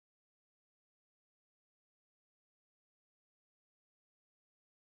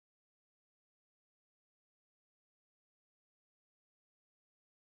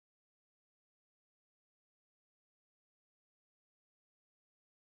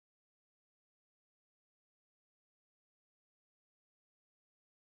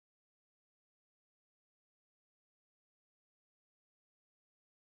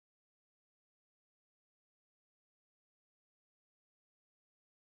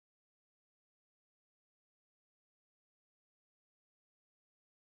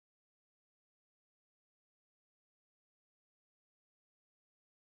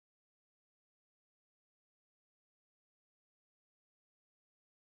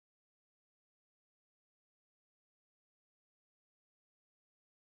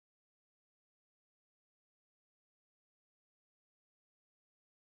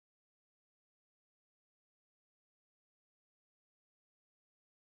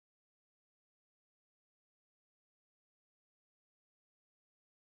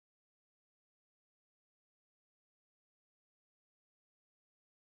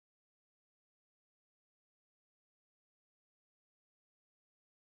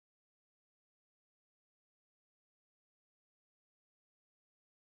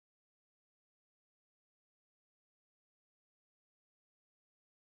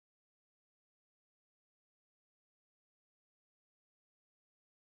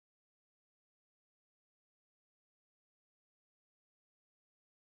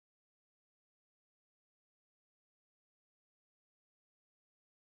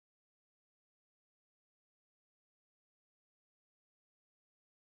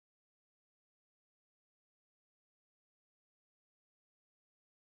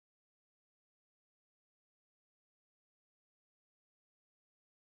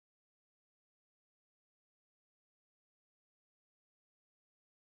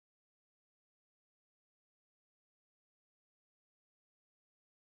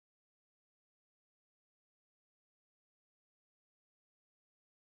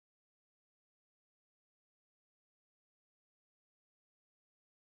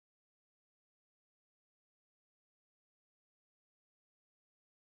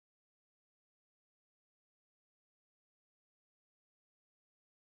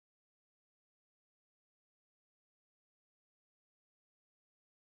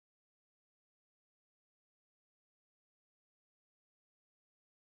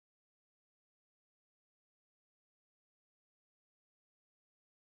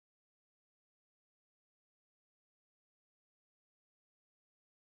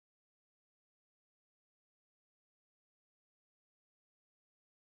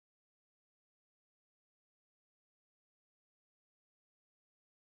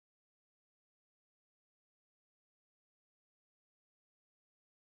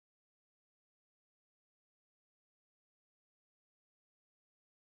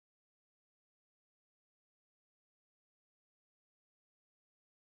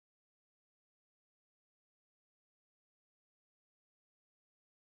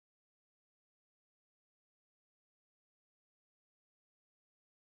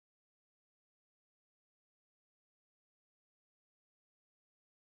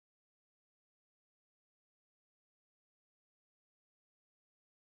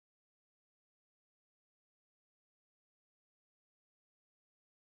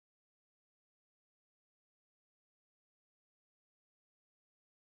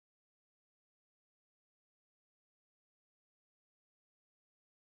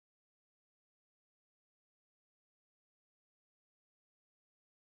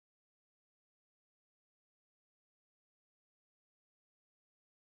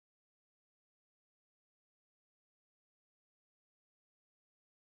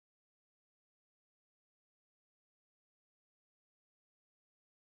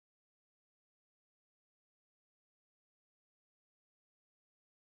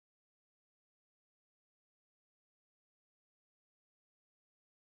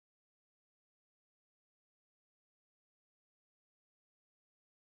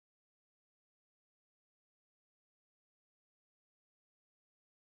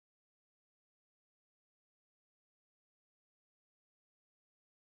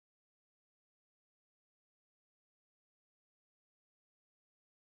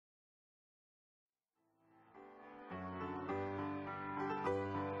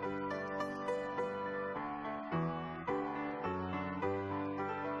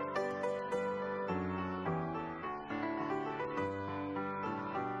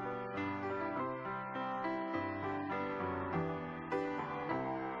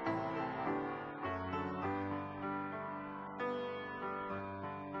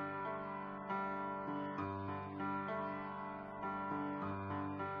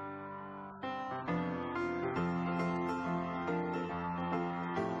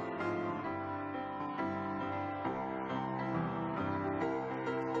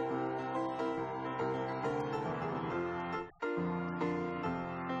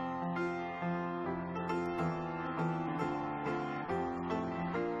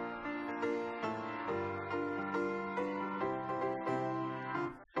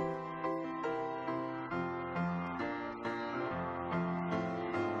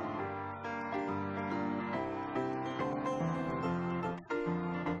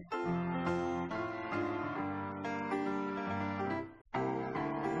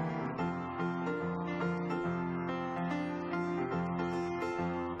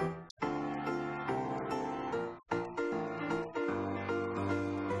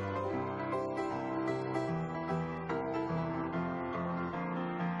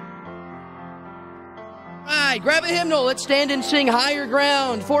right, grab a hymnal. Let's stand and sing Higher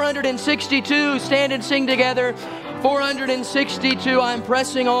Ground. 462, stand and sing together. 462, I'm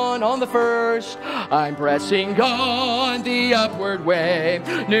pressing on the first. I'm pressing on the upward way.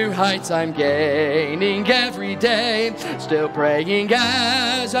 New heights I'm gaining every day. Still praying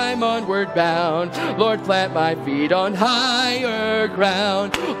as I'm onward bound. Lord, plant my feet on higher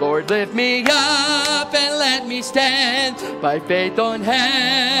ground. Lord, lift me up and let me stand by faith on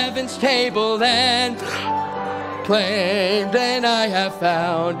heaven's tableland. Plain than I have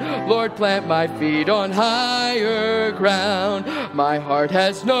found. Lord, plant my feet on higher ground. My heart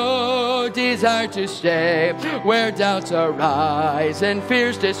has no desire to stay where doubts arise and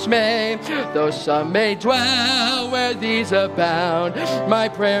fears dismay. Though some may dwell where these abound, my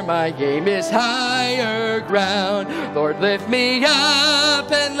prayer, my aim is higher ground. Lord, lift me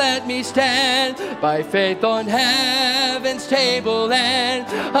up and let me stand by faith on heaven's tableland.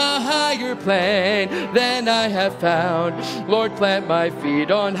 A higher plane than I have found. Lord, plant my feet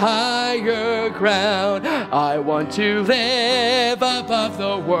on higher ground. I want to live above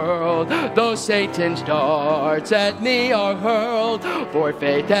the world, though Satan's darts at me are hurled. For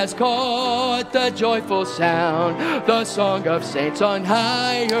faith has caught the joyful sound, the song of saints on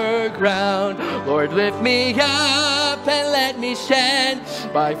higher ground. Lord, lift me up and let me stand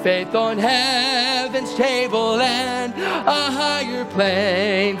by faith on heaven's tableland. A higher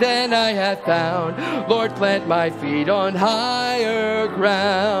plane than I have found. Lord, plant my feet on higher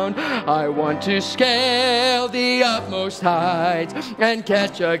ground. I want to scale the utmost heights and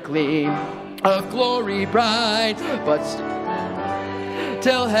catch a gleam of glory bright, but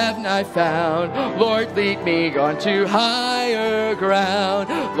till heaven I found. Lord, lead me on to higher ground.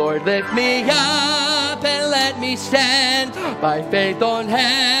 Lord, lift me up and let me stand by faith on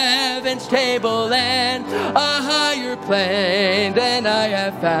heaven's tableland. A higher plane than I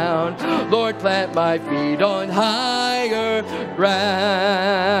have found. Lord, plant my feet on higher ground.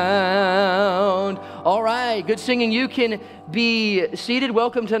 All right, good singing. You can be seated.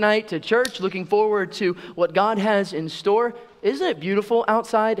 Welcome tonight to church. Looking forward to what God has in store. Isn't it beautiful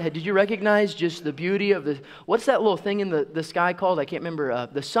outside? Did you recognize just the beauty of what's that little thing in the sky called? I can't remember.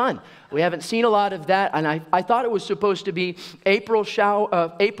 The sun. We haven't seen a lot of that, and I thought it was supposed to be April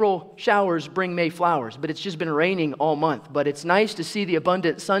showers bring May flowers, but it's just been raining all month. But it's nice to see the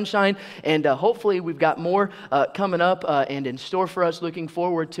abundant sunshine, and hopefully we've got more coming up and in store for us. Looking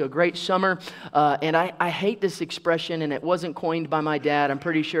forward to a great summer. And I hate this expression, and it wasn't coined by my dad. I'm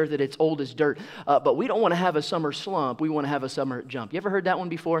pretty sure that it's old as dirt. But we don't want to have a summer slump. We want to have a summer jump. You ever heard that one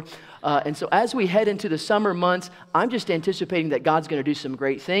before? And so as we head into the summer months, I'm just anticipating that God's going to do some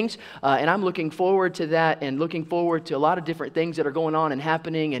great things. And I'm looking forward to that, and looking forward to a lot of different things that are going on and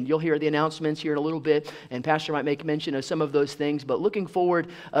happening. And you'll hear the announcements here in a little bit, and Pastor might make mention of some of those things. But looking forward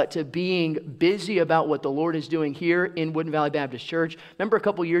to being busy about what the Lord is doing here in Woodland Valley Baptist Church. Remember a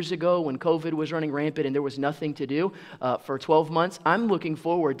couple years ago when COVID was running rampant and there was nothing to do for 12 months? I'm looking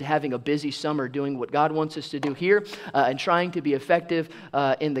forward to having a busy summer doing what God wants us to do here and trying to be effective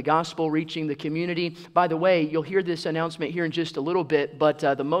in the gospel, reaching the community. By the way, you'll hear this announcement here in just a little bit, but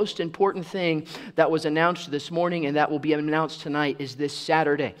the most important thing that was announced this morning and that will be announced tonight is this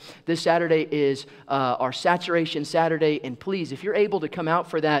Saturday. This Saturday is our Saturation Saturday, and please, if you're able to come out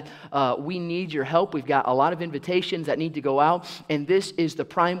for that, we need your help. We've got a lot of invitations that need to go out, and this is the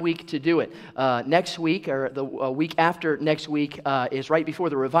prime week to do it. Next week, or the week after next week, is right before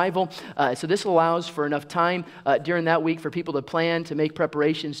the revival, so this allows for enough time during that week for people to plan, to make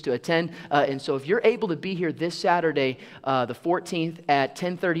preparations to attend, and so if you're able to be here this Saturday, the 14th at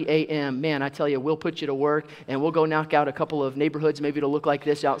 10:30 a.m., man, I tell you, we'll put you to work, and we'll go knock out a couple of neighborhoods, maybe it'll look like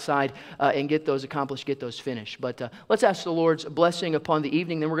this outside, and get those accomplished, get those finished. But let's ask the Lord's blessing upon the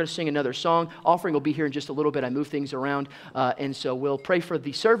evening, then we're going to sing another song. Offering will be here in just a little bit. I move things around, and so we'll pray for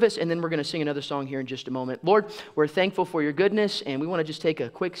the service, and then we're going to sing another song here in just a moment. Lord, we're thankful for your goodness, and we want to just take a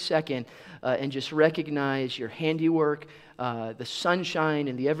quick second and just recognize your handiwork, the sunshine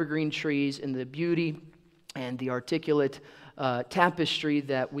and the evergreen trees and the beauty and the articulate tapestry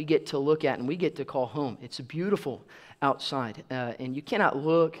that we get to look at and we get to call home. It's beautiful outside, and you cannot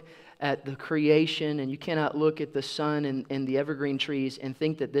look at the creation, and you cannot look at the sun and the evergreen trees and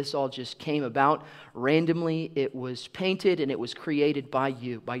think that this all just came about randomly. It was painted and it was created by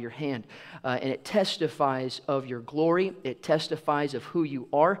you, by your hand. And it testifies of your glory. It testifies of who you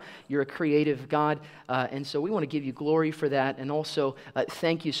are. You're a creative God. And so we want to give you glory for that. And also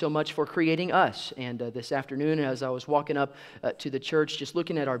thank you so much for creating us. And this afternoon, as I was walking up to the church, just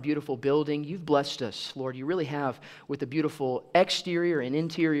looking at our beautiful building, you've blessed us, Lord. You really have, with a beautiful exterior and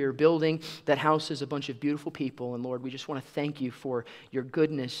interior building. building that houses a bunch of beautiful people. And Lord, we just want to thank you for your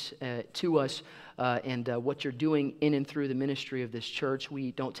goodness to us and what you're doing in and through the ministry of this church.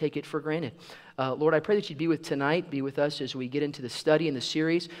 We don't take it for granted. Lord, I pray that you'd be with tonight, be with us as we get into the study and the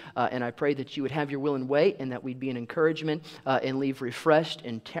series, and I pray that you would have your will and way, and that we'd be an encouragement and leave refreshed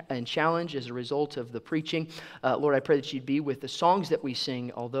and challenged as a result of the preaching. Lord, I pray that you'd be with the songs that we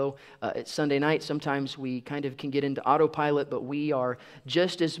sing, although it's Sunday night, sometimes we kind of can get into autopilot, but we are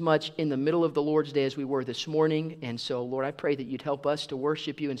just as much in the middle of the Lord's Day as we were this morning, and so, Lord, I pray that you'd help us to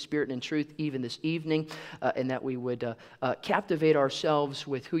worship you in spirit and in truth even this evening, and that we would captivate ourselves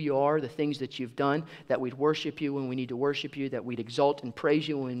with who you are, the things that you've done, that we'd worship you when we need to worship you, that we'd exalt and praise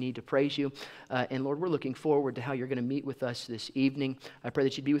you when we need to praise you. And Lord, we're looking forward to how you're going to meet with us this evening. I pray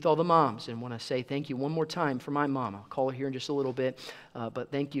that you'd be with all the moms, and want to say thank you one more time for my mom. I'll call her here in just a little bit,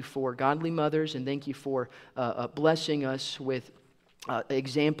 but thank you for godly mothers, and thank you for blessing us with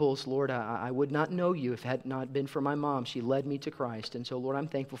examples. Lord, I would not know you if it had not been for my mom. She led me to Christ. And so, Lord, I'm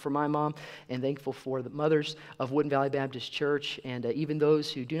thankful for my mom and thankful for the mothers of Woodland Valley Baptist Church, and even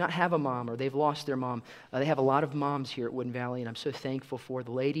those who do not have a mom or they've lost their mom. They have a lot of moms here at Woodland Valley, and I'm so thankful for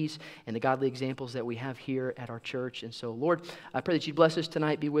the ladies and the godly examples that we have here at our church. And so, Lord, I pray that you bless us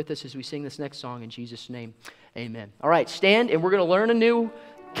tonight. Be with us as we sing this next song in Jesus' name. Amen. All right, stand, and we're going to learn a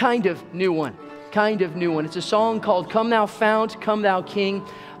kind of new one. It's a song called Come Thou Fount, Come Thou King.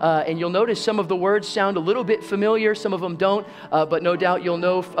 And you'll notice some of the words sound a little bit familiar, some of them don't, but no doubt you'll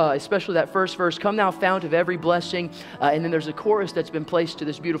know, especially that first verse, Come Thou Fount of every blessing. And then there's a chorus that's been placed to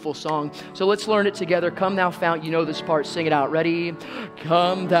this beautiful song. So let's learn it together. Come Thou Fount, you know this part, sing it out. Ready?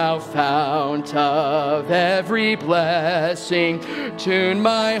 Come Thou Fount of every blessing, tune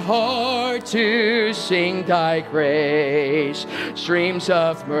my heart to sing thy grace. Streams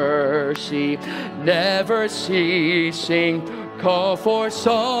of mercy never ceasing, call for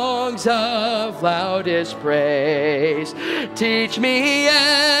songs of loudest praise. Teach me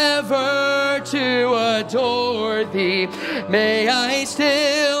ever to adore thee. May I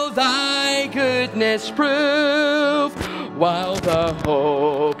still thy goodness prove, while the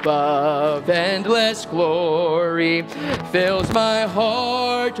hope of endless glory fills my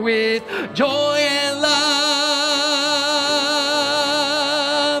heart with joy and love.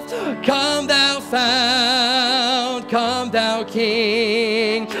 Come thou fount, come thou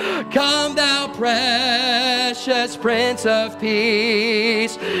King, come thou precious Prince of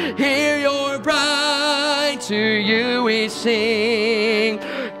Peace. Hear your bride, to you we sing.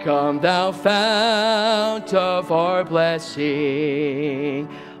 Come thou fount of our blessing.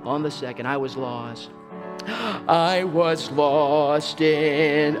 On the second, I was lost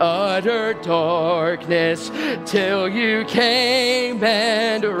in utter darkness, till you came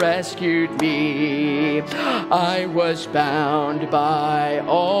and rescued me. I was bound by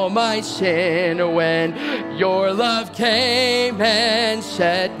all my sin when your love came and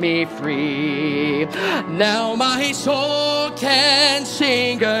set me free. Now my soul can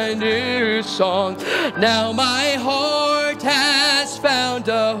sing a new song. Now my heart has found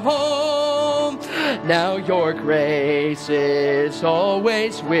a home. Now your grace is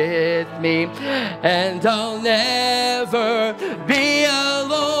always with me, and I'll never be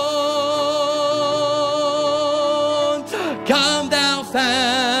alone. Come thou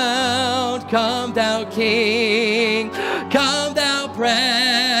fount, come thou King, come thou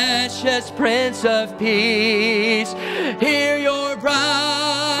precious Prince of Peace. Hear your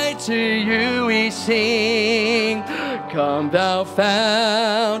bride, to you we sing. Come thou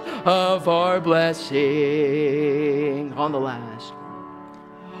fount of our blessing. On the last.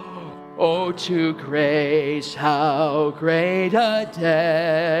 Oh, to grace, how great a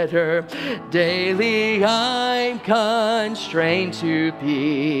debtor daily I'm constrained to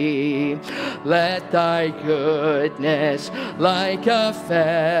be. Let thy goodness, like a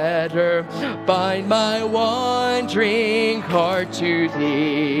fetter, bind my wandering heart to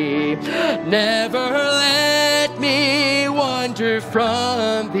thee. Never let me wander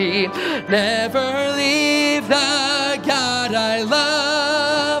from thee. Never leave the God I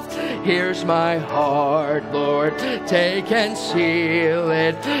love. Here's my heart, Lord, take and seal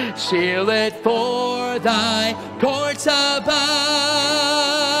it for thy courts above.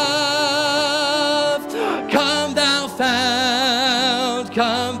 Come thou fount,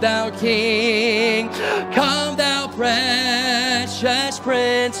 come thou King, come thou precious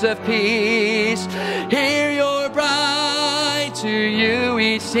Prince of Peace. Hear your bride, to you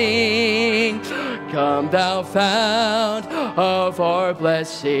we sing. Come thou fount of our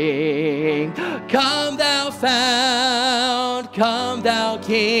blessing. Come thou fount, come thou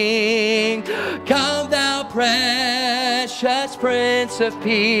King, come thou precious precious Prince of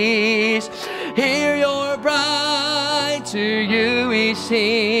Peace. Hear your bride, to you we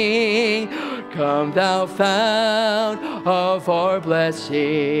sing. Come thou fount of our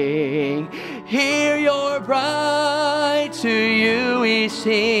blessing. Hear your bride, to you we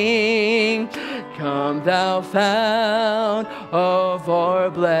sing. Come thou fount of our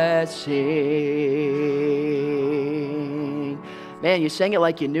blessing. Man, you sang it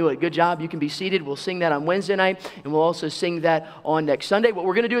like you knew it. Good job. You can be seated. We'll sing that on Wednesday night, and we'll also sing that on next Sunday. What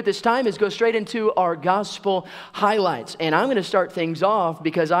we're going to do at this time is go straight into our gospel highlights. And I'm going to start things off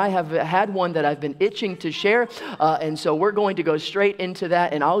because I have had one that I've been itching to share. And so we're going to go straight into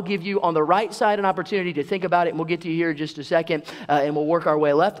that. And I'll give you on the right side an opportunity to think about it. And we'll get to you here in just a second. And we'll work our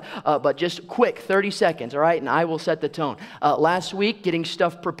way left. But just quick, 30 seconds, all right? And I will set the tone. Last week, getting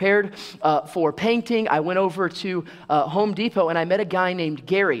stuff prepared for painting, I went over to Home Depot and I met a guy named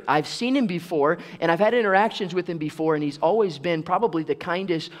Gary. I've seen him before, and I've had interactions with him before, and he's always been probably the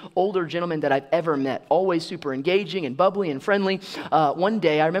kindest older gentleman that I've ever met. Always super engaging and bubbly and friendly. One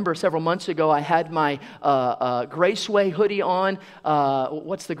day, I remember several months ago, I had my Graceway hoodie on.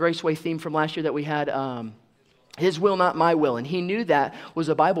 What's the Graceway theme from last year that we had? His will, not my will. And he knew that was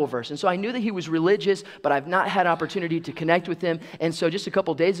a Bible verse. And so I knew that he was religious, but I've not had opportunity to connect with him. And so just a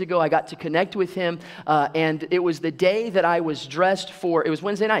couple days ago, I got to connect with him. And it was the day that I was dressed for, it was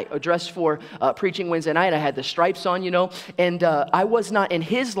Wednesday night, dressed for preaching Wednesday night. I had the stripes on, you know. And I was not in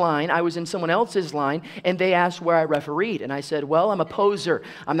his line. I was in someone else's line. And they asked where I refereed. And I said, well, I'm a poser.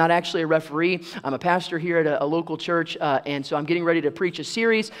 I'm not actually a referee. I'm a pastor here at a local church. And so I'm getting ready to preach a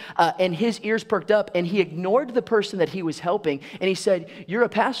series. And his ears perked up, and he ignored the person that he was helping, and he said, you're a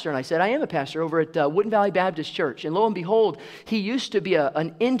pastor? And I said, I am a pastor over at Woodland Valley Baptist Church. And lo and behold, he used to be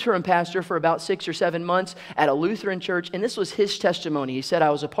an interim pastor for about 6 or 7 months at a Lutheran church, and this was his testimony. He said,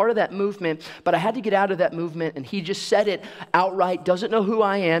 I was a part of that movement, but I had to get out of that movement, and he just said it outright, doesn't know who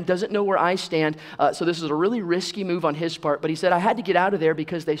I am, doesn't know where I stand, so this is a really risky move on his part, but he said, I had to get out of there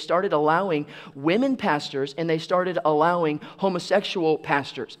because they started allowing women pastors, and they started allowing homosexual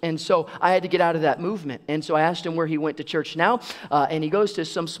pastors, and so I had to get out of that movement. And so I asked him where he went to church now, and he goes to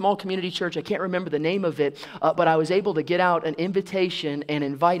some small community church. I can't remember the name of it, but I was able to get out an invitation and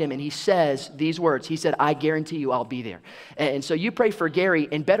invite him, and he says these words. He said, I guarantee you I'll be there. And so you pray for Gary,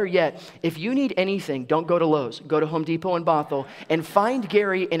 and better yet, if you need anything, don't go to Lowe's. Go to Home Depot in Bothell and find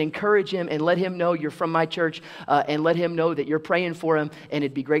Gary and encourage him and let him know you're from my church, and let him know that you're praying for him, and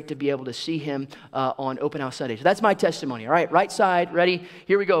it'd be great to be able to see him on Open House Sunday. So that's my testimony. All right, right side, ready?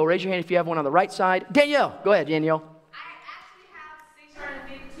 Here we go. Raise your hand if you have one on the right side. Danielle, go ahead, Danielle.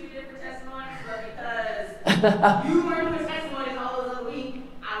 You were doing testimonies all those other week.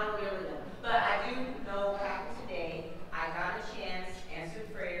 I don't remember them. But I do know what happened today. I got a chance, answered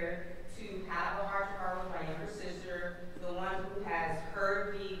prayer, to have a heart-to-heart with my younger sister, the one who has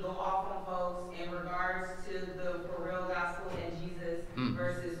heard me go off on folks in regards to the for real gospel and Jesus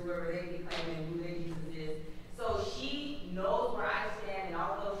versus whoever they be claiming who their Jesus is. So she knows where I stand, and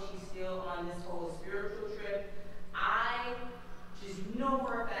although she's still on this whole spiritual trip, I just know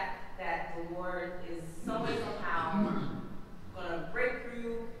for a fact that the Lord is some way, somehow going to break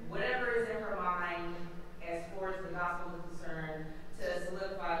through whatever is in her mind as far as the gospel is concerned to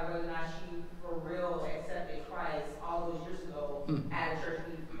solidify whether or not she for real accepted Christ all those years ago at a church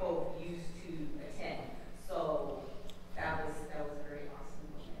we both used to attend. So that was a very awesome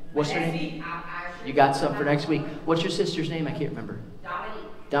moment. What's her name? You got some for next week. What's your sister's name? I can't remember.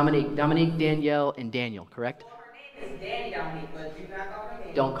 Dominique, Danielle, and Daniel, correct? It's Danny Dominique, but do not call her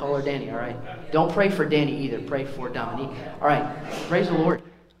Danny. Don't call her Danny, all right? Don't pray for Danny either. Pray for Dominique. All right. Praise the Lord.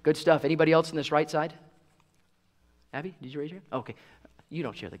 Good stuff. Anybody else on this right side? Abby, did you raise your hand? Okay. You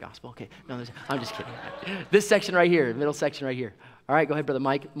don't share the gospel. Okay. No, I'm just kidding. This section right here, middle section right here. All right, go ahead, Brother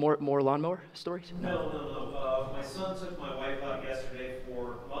Mike. More lawnmower stories? No. My son took my wife out yesterday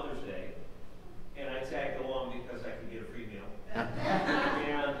for Mother's Day, and I tagged along because I could get a free meal.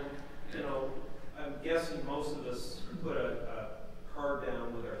 And, you know, I'm guessing most of us put a card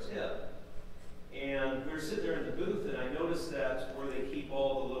down with our tip. And we were sitting there in the booth, and I noticed that where they keep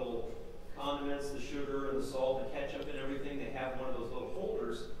all the little condiments, the sugar and the salt and ketchup and everything, they have one of those little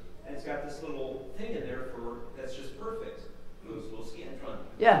holders, and it's got this little thing in there that's just perfect. Those little scan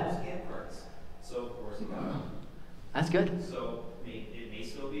cards. So of course it got it. That's good. So it may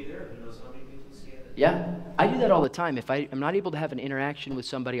still be there. Who knows how many people scan it? Yeah, I do that all the time. If I'm not able to have an interaction with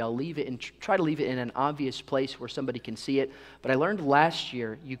somebody, I'll leave it and try to leave it in an obvious place where somebody can see it. But I learned last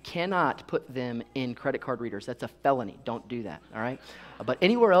year you cannot put them in credit card readers. That's a felony. Don't do that. All right. But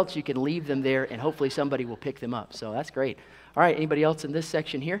anywhere else you can leave them there, and hopefully somebody will pick them up. So that's great. All right. Anybody else in this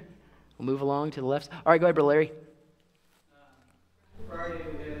section here? We'll move along to the left. All right. Go ahead, Brother Larry. Friday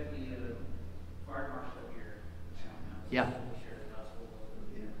we had the fire marshal up here. Yeah. We shared the gospel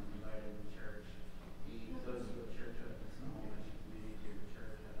with him, invited him to church. He goes to a church up in some elementary community to the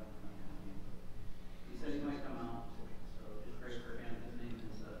church. I don't know. He said he might come out, so just pray for him. His name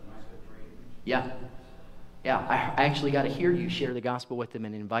is Michael Brayton. Yeah. Yeah, I actually got to hear you share the gospel with him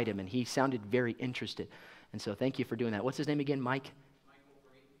and invite him, and he sounded very interested. And so thank you for doing that. What's his name again? Mike?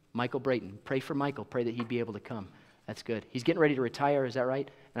 Michael Brayton. Pray for Michael. Pray that he'd be able to come. That's good. He's getting ready to retire, is that right?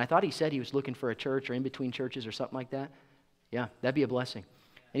 And I thought he said he was looking for a church or in between churches or something like that. Yeah, that'd be a blessing.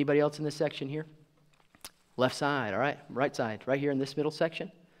 Anybody else in this section here? Left side, all right. Right side, right here in this middle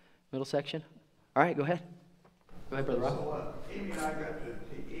section. Middle section. All right, go ahead. Go ahead, Brother Rob. So, Amy and I got to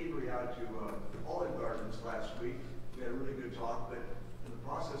take Avery out to Olive Gardens last week. We had a really good talk, but in the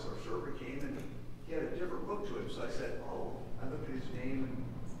process, our server came and he had a different look to him. So I said, oh, I looked at his name and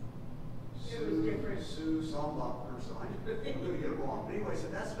Sue Sombach or something. I'm going to get it wrong. But anyway, I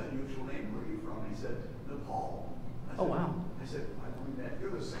said, that's an unusual name. Where are you from? And he said, Nepal. I said, Oh, wow. I said, I've only met,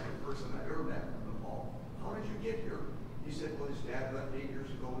 you're the second person I've ever met from Nepal. How did you get here? He said, well, his dad left 8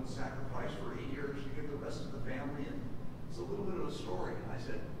 years ago and sacrificed for 8 years to get the rest of the family. And it's a little bit of a story. And I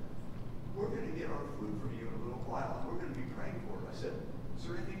said, we're going to get our food from you in a little while, and we're going to be praying for it. I said, is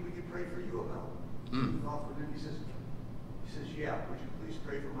there anything we can pray for you about? He thought for a minute. He says, yeah, would you please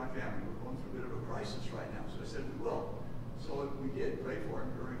pray for my family? We're going through a bit of a crisis right now. So I said, we will. So we did pray for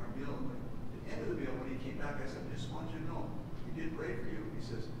him during our meal. And at the end of the meal, when he came back, I said, I just want you to know, we did pray for you. He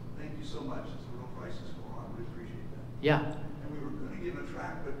says, thank you so much. There's a real crisis going on. We appreciate that. Yeah. And we were going to give him a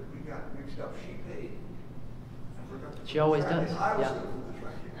tract, but we got mixed up. She paid. I forgot to She always does. I was Yeah. going to put the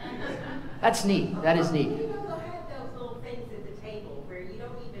tract in. That's neat. That is neat. You know, they'll have those little things at the table where you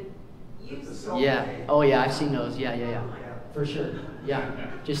don't even use them. Yeah. Oh, yeah, I've seen those. Yeah. For sure. Yeah.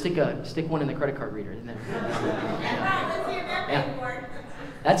 Just stick one in the credit card reader in there. Yeah.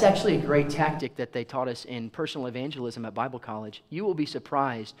 That's actually a great tactic that they taught us in personal evangelism at Bible college. You will be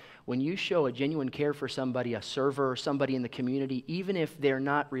surprised when you show a genuine care for somebody, a server, or somebody in the community, even if they're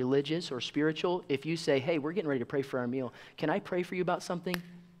not religious or spiritual. If you say, hey, we're getting ready to pray for our meal. Can I pray for you about something?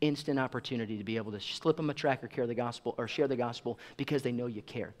 Instant opportunity to be able to slip them a tract or share the gospel because they know you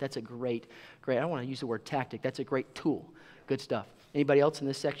care. That's a great, I don't want to use the word tactic. That's a great tool. Good stuff. Anybody else in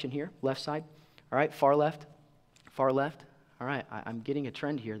this section here? Left side? All right, far left? Far left? All right, I'm getting a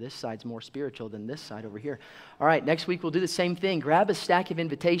trend here. This side's more spiritual than this side over here. All right, next week we'll do the same thing. Grab a stack of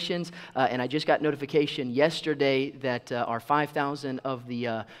invitations, and I just got notification yesterday that our 5,000 of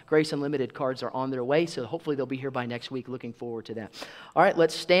the Grace Unlimited cards are on their way, so hopefully they'll be here by next week. Looking forward to that. All right,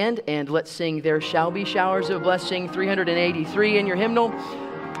 let's stand and let's sing There Shall Be Showers of Blessing, 383 in your hymnal.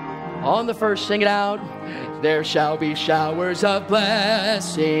 On the first, sing it out. There shall be showers of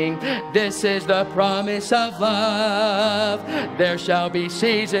blessing. This is the promise of love. There shall be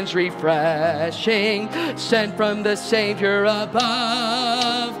seasons refreshing, sent from the Savior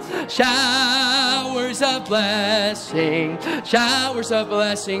above. Showers of blessing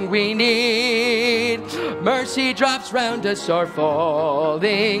we need. Mercy drops round us are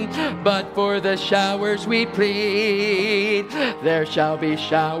falling, but for the showers we plead. There shall be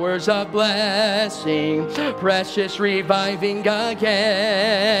showers of blessing, precious reviving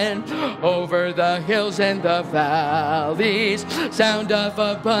again, over the hills and the valleys, sound of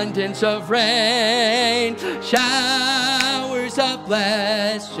abundance of rain.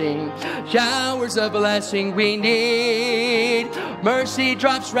 Showers of blessing we need. Mercy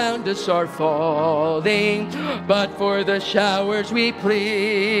drops round us are falling, but for the showers we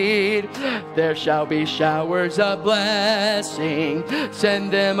plead. There shall be showers of blessing,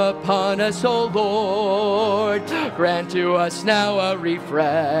 send them upon us, O Lord. Grant to us now a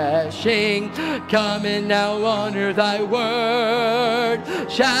refreshing, come and now honor thy word.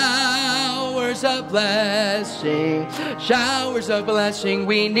 Showers of blessing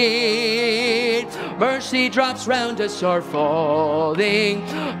we need. Mercy drops round us are falling,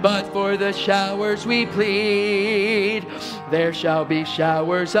 but for the showers we plead. There shall be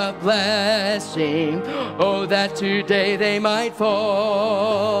showers of blessing, oh, that today they might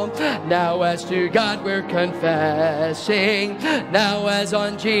fall. Now as to God we're confessing, now as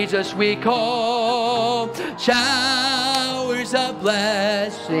on Jesus we call. Showers of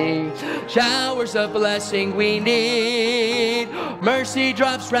blessing we need. Mercy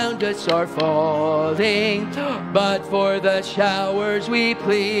drops round us are falling, but for the showers we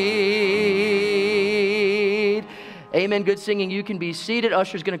plead. Amen. Good singing. You can be seated.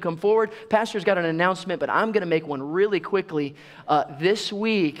 Usher's going to come forward. Pastor's got an announcement, but I'm going to make one really quickly. This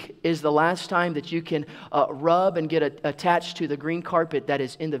week is the last time that you can rub and get attached to the green carpet that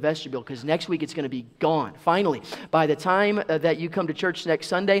is in the vestibule, because next week it's going to be gone. Finally, by the time that you come to church next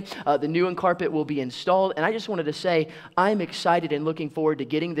Sunday, the new carpet will be installed. And I just wanted to say, I'm excited and looking forward to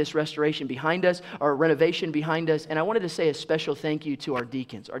getting this restoration behind us, or renovation behind us. And I wanted to say a special thank you to our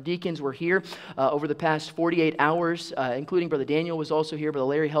deacons. Our deacons were here over the past 48 hours. Including Brother Daniel was also here. Brother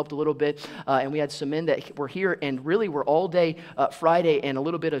Larry helped a little bit. And we had some men that were here and really were all day Friday and a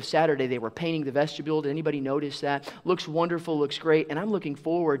little bit of Saturday. They were painting the vestibule. Did anybody notice that? Looks wonderful, looks great. And I'm looking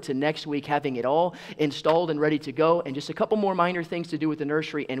forward to next week having it all installed and ready to go. And just a couple more minor things to do with the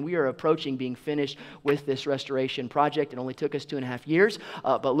nursery. And we are approaching being finished with this restoration project. It only took us 2.5 years,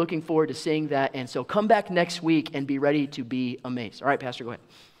 but looking forward to seeing that. And so come back next week and be ready to be amazed. All right, Pastor, go ahead.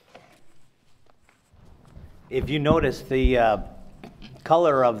 If you notice the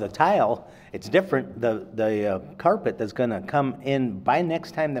color of the tile, it's different. The carpet that's going to come in by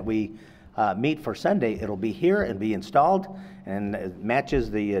next time that we meet for Sunday, it'll be here and be installed, and it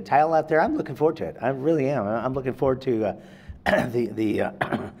matches the tile out there. I'm looking forward to it. I really am. I'm looking forward to the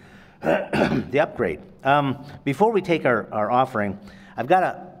upgrade. Before we take our offering, I've got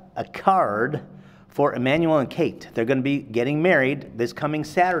a card for Emmanuel and Kate. They're going to be getting married this coming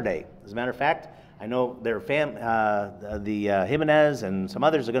Saturday. As a matter of fact, I know their the Jimenez and some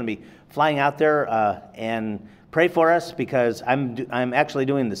others are going to be flying out there, and pray for us, because I'm actually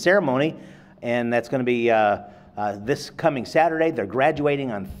doing the ceremony, and that's going to be this coming Saturday. They're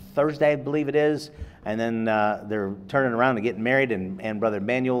graduating on Thursday, I believe it is, and then they're turning around and getting married, and Brother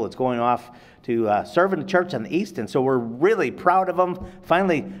Emmanuel is going off to serve in the church on the East, and so we're really proud of them.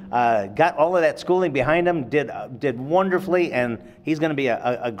 Finally got all of that schooling behind him, did wonderfully, and he's going to be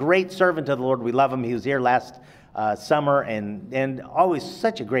a great servant to the Lord. We love him. He was here last summer, and always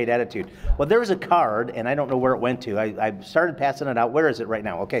such a great attitude. Well, there's a card, and I don't know where it went to. I started passing it out. Where is it right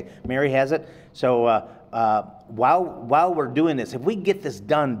now? Okay, Mary has it. So while we're doing this, if we get this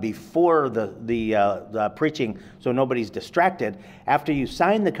done before the preaching, so nobody's distracted, after you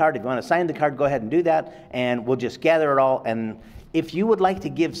sign the card, if you want to sign the card, go ahead and do that, and we'll just gather it all. And if you would like to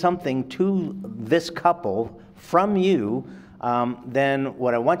give something to this couple from you, then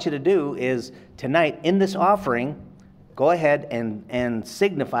what I want you to do is tonight in this offering, go ahead and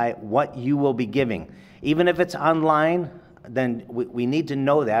signify what you will be giving. Even if it's online, then we need to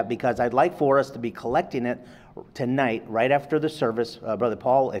know that, because I'd like for us to be collecting it tonight, right after the service. Brother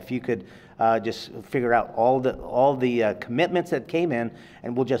Paul, if you could just figure out all the commitments that came in,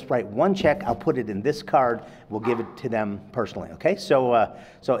 and we'll just write one check. I'll put it in this card. We'll give it to them personally. Okay, so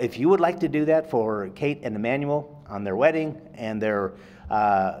if you would like to do that for Kate and Emmanuel on their wedding and their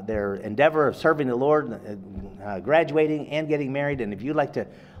endeavor of serving the Lord, graduating and getting married, and if you'd like to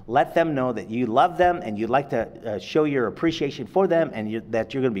let them know that you love them and you'd like to show your appreciation for them, and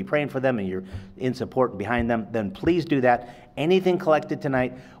that you're going to be praying for them and you're in support behind them, then please do that. Anything collected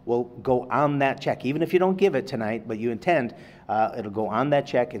tonight will go on that check. Even if you don't give it tonight, but you intend, it'll go on that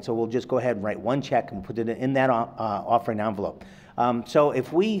check. And so we'll just go ahead and write one check and put it in that offering envelope. So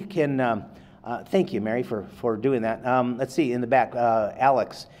if we can, thank you, Mary, for doing that. Let's see, in the back,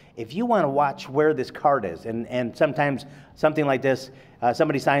 Alex, if you want to watch where this card is, and sometimes something like this,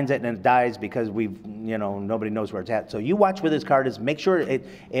 somebody signs it and it dies because nobody knows where it's at. So you watch where this card is. Make sure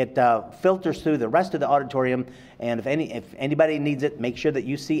it filters through the rest of the auditorium. And if anybody needs it, make sure that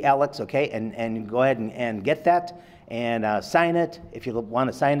you see Alex, okay? And go ahead and get that and sign it if you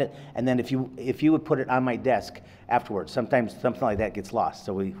want to sign it. And then if you would put it on my desk afterwards. Sometimes something like that gets lost,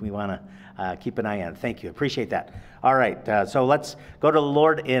 so we want to keep an eye on it. Thank you. Appreciate that. All right, so let's go to the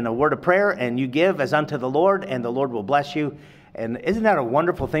Lord in a word of prayer, and you give as unto the Lord, and the Lord will bless you. And isn't that a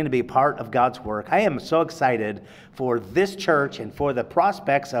wonderful thing to be a part of God's work? I am so excited for this church and for the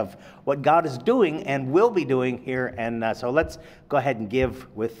prospects of what God is doing and will be doing here. And so let's go ahead and give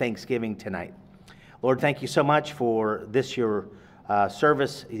with thanksgiving tonight. Lord, thank you so much for this, your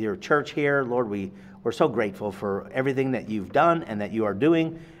service, your church here. Lord, we're so grateful for everything that you've done and that you are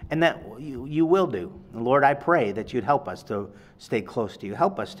doing and that you will do. And Lord, I pray that you'd help us to stay close to you.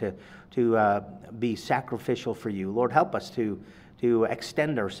 Help us to be sacrificial for you. Lord, help us to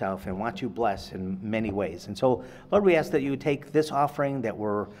extend ourselves and watch you bless in many ways. And so, Lord, we ask that you would take this offering that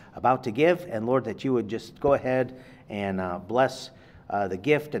we're about to give, and Lord, that you would just go ahead and bless the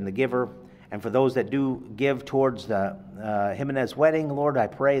gift and the giver. And for those that do give towards the Jimenez wedding, Lord, I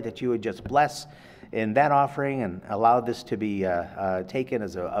pray that you would just bless in that offering and allow this to be taken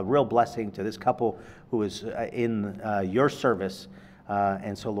as a real blessing to this couple who is in your service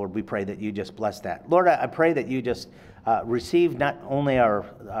And so, Lord, we pray that you just bless that. Lord, I pray that you just receive not only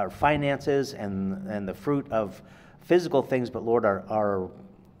our finances and the fruit of physical things, but, Lord, our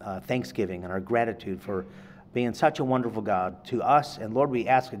thanksgiving and our gratitude for being such a wonderful God to us. And, Lord, we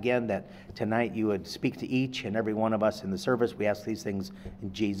ask again that tonight you would speak to each and every one of us in the service. We ask these things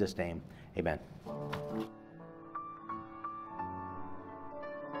in Jesus' name. Amen.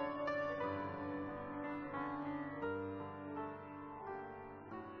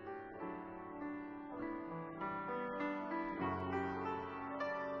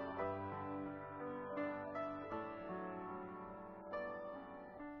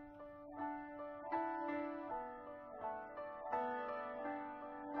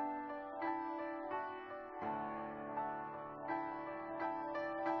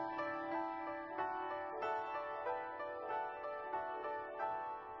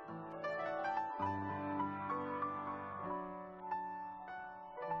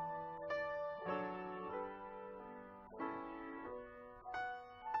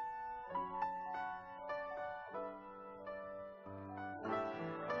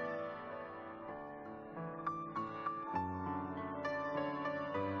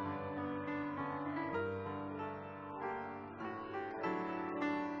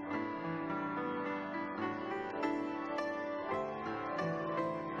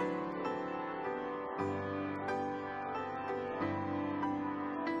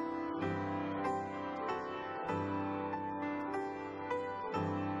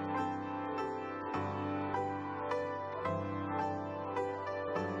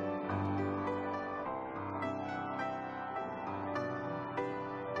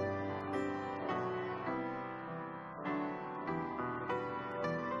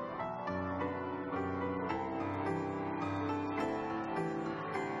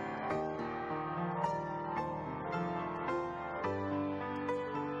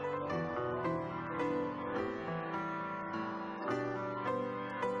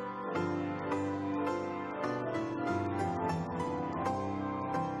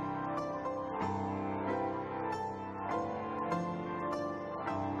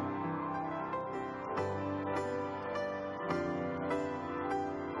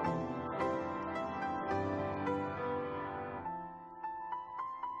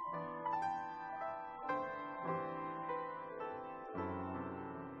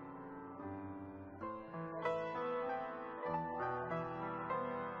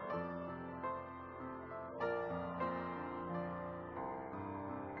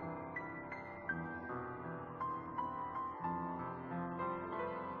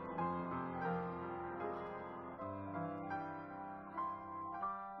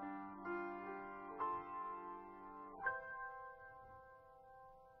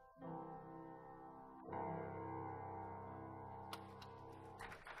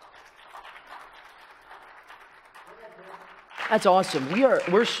 That's awesome.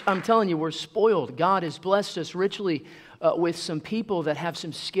 I'm telling you, we're spoiled. God has blessed us richly with some people that have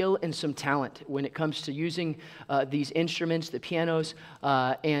some skill and some talent when it comes to using these instruments, the pianos.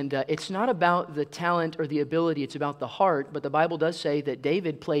 And it's not about the talent or the ability, it's about the heart. But the Bible does say that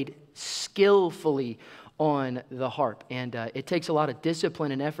David played skillfully on the harp. And it takes a lot of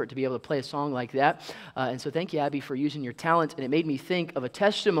discipline and effort to be able to play a song like that. And so thank you, Abby, for using your talent. And it made me think of a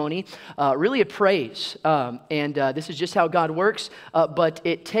testimony, really a praise. And this is just how God works. But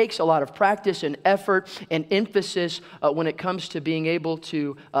it takes a lot of practice and effort and emphasis when it comes to being able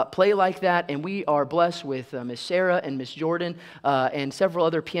to play like that. And we are blessed with Miss Sarah and Miss Jordan and several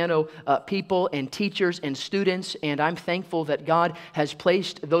other piano people and teachers and students. And I'm thankful that God has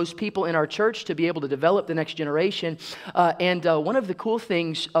placed those people in our church to be able to develop the next generation. And one of the cool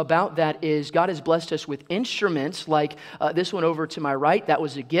things about that is God has blessed us with instruments like this one over to my right. That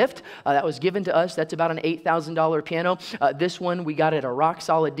was a gift that was given to us. That's about an $8,000 piano. This one we got at a rock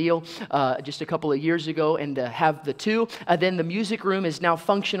solid deal just a couple of years ago, and have the two. Then the music room is now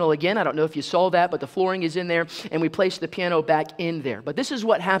functional again. I don't know if you saw that, but the flooring is in there, and we placed the piano back in there. But this is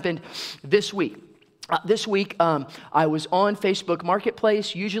what happened this week. This week, I was on Facebook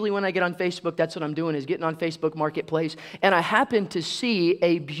Marketplace. Usually when I get on Facebook, that's what I'm doing, is getting on Facebook Marketplace. And I happened to see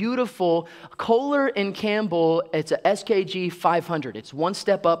a beautiful Kohler & Campbell. It's a SKG 500. It's one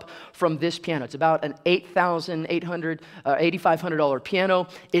step up from this piano. It's about an $8,500 piano.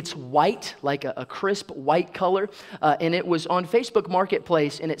 It's white, like a crisp white color. And it was on Facebook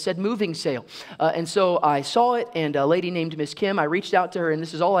Marketplace, and it said moving sale. And so I saw it, and a lady named Miss Kim, I reached out to her, and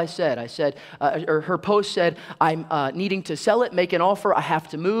this is all I said. I said, or her post said, I'm needing to sell it, make an offer, I have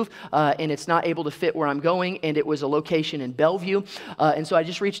to move, and it's not able to fit where I'm going, and it was a location in Bellevue. And so I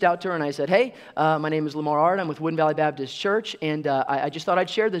just reached out to her and I said, hey, my name is Lamar. I'm with Woodland Valley Baptist Church, and I just thought I'd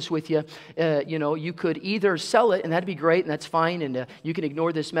share this with you. You could either sell it, and that'd be great, and that's fine, and you can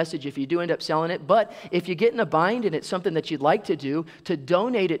ignore this message if you do end up selling it, but if you get in a bind and it's something that you'd like to do, to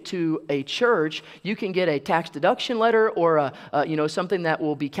donate it to a church, you can get a tax deduction letter or something that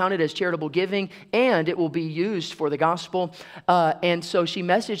will be counted as charitable giving, and it will be used for the gospel. And so she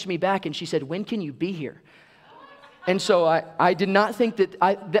messaged me back, and she said, when can you be here? And so I did not think that,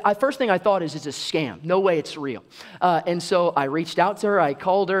 the first thing I thought is it's a scam. No way it's real. And so I reached out to her, I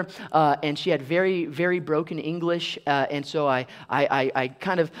called her, and she had very, very broken English. And so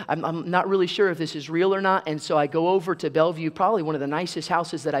I'm not really sure if this is real or not. And so I go over to Bellevue, probably one of the nicest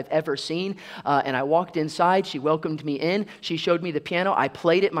houses that I've ever seen. And I walked inside, she welcomed me in, she showed me the piano, I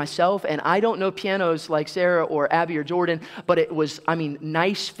played it myself. And I don't know pianos like Sarah or Abby or Jordan, but it was,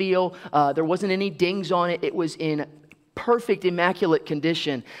 nice feel. There wasn't any dings on it. It was in perfect, immaculate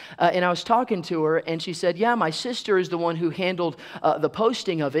condition. And I was talking to her, and she said, yeah, my sister is the one who handled the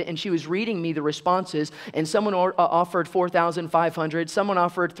posting of it, and she was reading me the responses, and someone offered $4,500, someone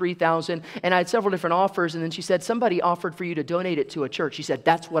offered $3,000, and I had several different offers, and then she said, somebody offered for you to donate it to a church. She said,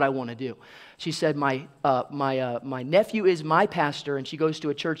 that's what I want to do. She said, my nephew is my pastor, and she goes to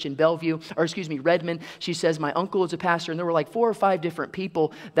a church in Redmond. She says, my uncle is a pastor, and there were like 4 or 5 different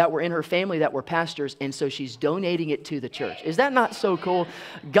people that were in her family that were pastors, and so she's donating it to the church. Is that not so cool?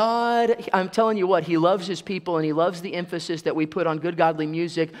 God, I'm telling you what, He loves His people, and He loves the emphasis that we put on good, godly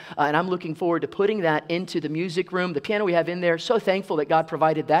music, and I'm looking forward to putting that into the music room. The piano we have in there, so thankful that God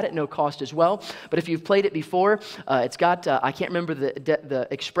provided that at no cost as well. But if you've played it before, it's got, I can't remember the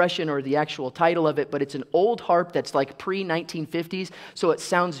expression or the actual title of it, but it's an old harp that's like pre-1950s, so it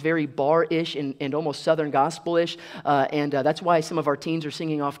sounds very bar-ish and almost Southern gospel-ish, and that's why some of our teens are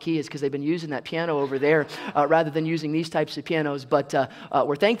singing off key, is because they've been using that piano over there rather than using these types of pianos. But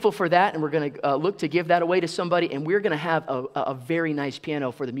we're thankful for that, and we're going to look to give that away to somebody, and we're going to have a very nice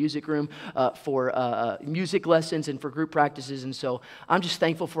piano for the music room, for music lessons and for group practices. And so I'm just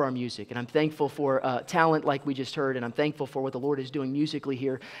thankful for our music, and I'm thankful for talent like we just heard, and I'm thankful for what the Lord is doing musically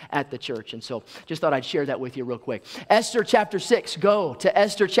here at the church. And so just thought I'd share that with you real quick. Esther chapter 6. Go to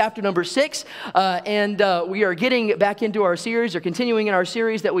Esther chapter number 6. And we are getting back into our series, or continuing in our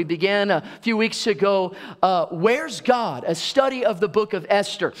series that we began a few weeks ago, Where's God? A study of the book of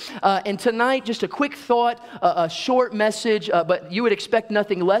Esther. And tonight, just a quick thought, a short message, but you would expect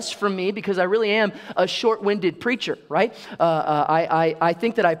nothing less from me because I really am a short-winded preacher, right? I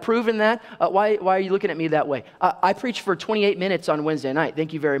think that I've proven that. Why are you looking at me that way? I preach for 28 minutes on Wednesday night.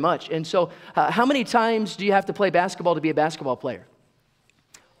 Thank you very much. And so how many times do you have to play basketball to be a basketball player?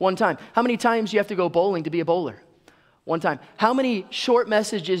 One time. How many times do you have to go bowling to be a bowler? One time. How many short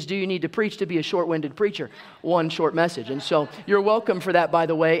messages do you need to preach to be a short-winded preacher? One short message. And so you're welcome for that, by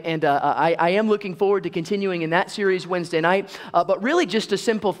the way. And I am looking forward to continuing in that series Wednesday night. But really just a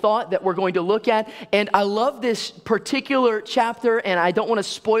simple thought that we're going to look at. And I love this particular chapter, and I don't want to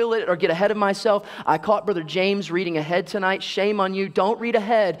spoil it or get ahead of myself. I caught Brother James reading ahead tonight. Shame on you. Don't read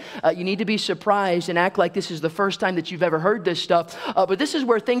ahead. You need to be surprised and act like this is the first time that you've ever heard this stuff. But this is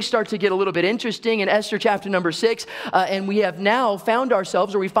where things start to get a little bit interesting in Esther chapter number 6. And we have now found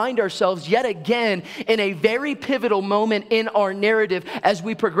ourselves, or we find ourselves yet again in a very pivotal moment in our narrative as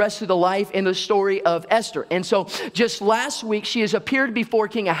we progress through the life and the story of Esther. And so just last week, she has appeared before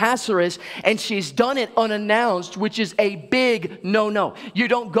King Ahasuerus, and she's done it unannounced, which is a big no-no. You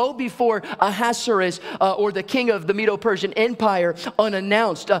don't go before Ahasuerus or the king of the Medo-Persian Empire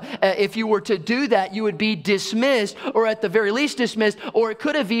unannounced. If you were to do that, you would be dismissed, or at the very least dismissed, or it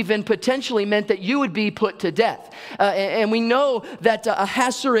could have even potentially meant that you would be put to death. And we know that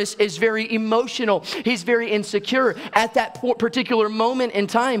Ahasuerus is very emotional. He's very insecure. At that particular moment in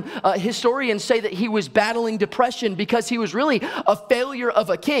time, historians say that he was battling depression because he was really a failure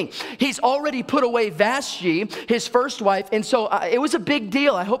of a king. He's already put away Vashti, his first wife, and so it was a big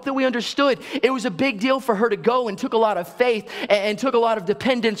deal. I hope that we understood. It was a big deal for her to go, and took a lot of faith and took a lot of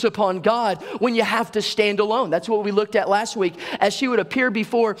dependence upon God when you have to stand alone. That's what we looked at last week as she would appear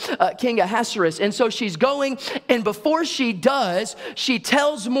before King Ahasuerus. And so she's going, and before she does, she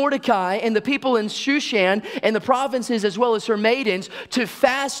tells Mordecai and the people in Shushan and the provinces as well as her maidens to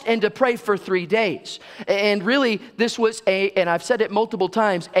fast and to pray for 3 days. And really, this was and I've said it multiple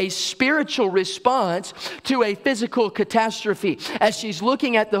times, a spiritual response to a physical catastrophe. As she's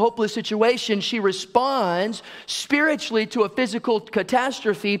looking at the hopeless situation, she responds spiritually to a physical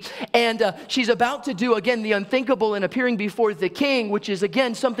catastrophe, and she's about to do, again, the unthinkable in appearing before the king, which is,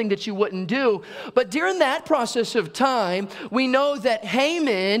 again, something that you wouldn't do. But during that process of time, we know that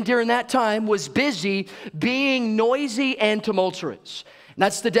Haman, during that time, was busy being noisy and tumultuous. And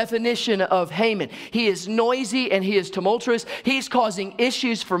that's the definition of Haman. He is noisy and he is tumultuous. He's causing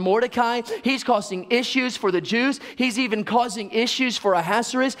issues for Mordecai. He's causing issues for the Jews. He's even causing issues for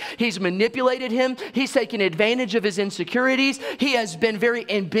Ahasuerus. He's manipulated him. He's taken advantage of his insecurities. He has been very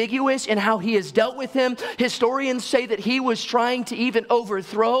ambiguous in how he has dealt with him. Historians say that he was trying to even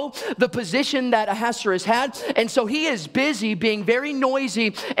overthrow the position that Ahasuerus had. And so he is busy being very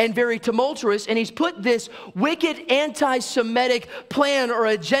noisy and very tumultuous. And he's put this wicked anti-Semitic plan or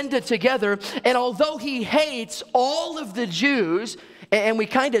agenda together, and although he hates all of the Jews, and we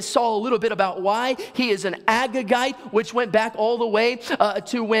kind of saw a little bit about why, he is an Agagite, which went back all the way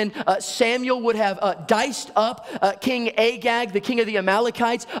to when Samuel would have diced up King Agag, the king of the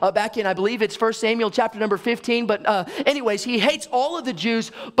Amalekites, back in, I believe it's 1 Samuel chapter number 15. But anyways, he hates all of the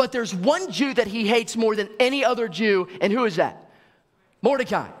Jews, but there's one Jew that he hates more than any other Jew, and who is that?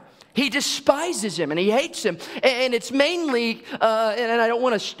 Mordecai. He despises him and he hates him, and it's mainly, and I don't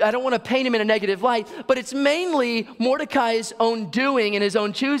want to paint him in a negative light, but it's mainly Mordecai's own doing and his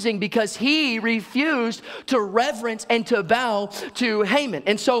own choosing, because he refused to reverence and to bow to Haman,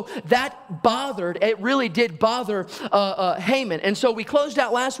 and so that bothered. It really did bother Haman, and so we closed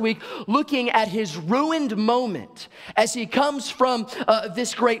out last week looking at his ruined moment as he comes from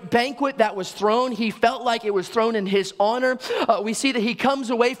this great banquet that was thrown. He felt like it was thrown in his honor. We see that he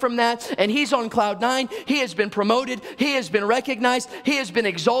comes away from that, and he's on cloud 9. He has been promoted. He has been recognized. He has been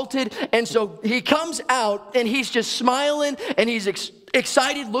exalted. And so he comes out and he's just smiling and he's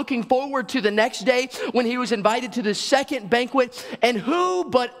excited, looking forward to the next day when he was invited to the second banquet. And who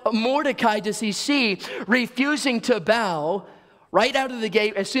but Mordecai does he see refusing to bow? Right out of the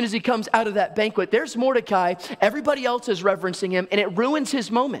gate, as soon as he comes out of that banquet, there's Mordecai. Everybody else is reverencing him, and it ruins his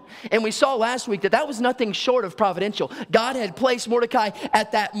moment. And we saw last week that that was nothing short of providential. God had placed Mordecai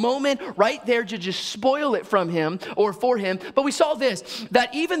at that moment right there to just spoil it from him or for him. But we saw this,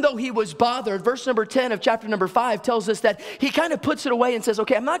 that even though he was bothered, verse number 10 of chapter number 5 tells us that he kind of puts it away and says,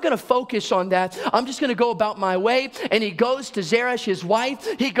 okay, I'm not going to focus on that. I'm just going to go about my way. And he goes to Zeresh, his wife.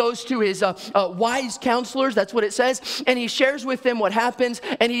 He goes to his wise counselors. That's what it says. And he shares with them what happens,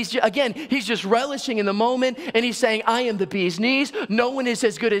 and he's just relishing in the moment, and he's saying, I am the bee's knees. No one is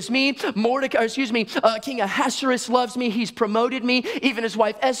as good as me. King Ahasuerus loves me. He's promoted me. Even his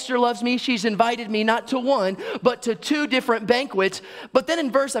wife Esther loves me. She's invited me not to one, but to 2 different banquets. But then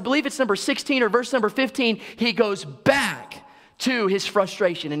in verse, I believe it's number 16 or verse number 15, he goes back to his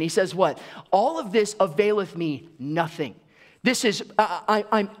frustration, and he says what? All of this availeth me nothing. This is,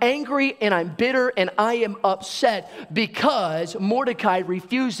 I'm angry and I'm bitter and I am upset because Mordecai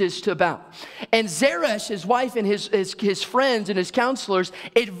refuses to bow. And Zeresh, his wife, and his friends and his counselors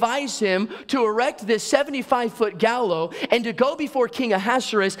advise him to erect this 75-foot gallows and to go before King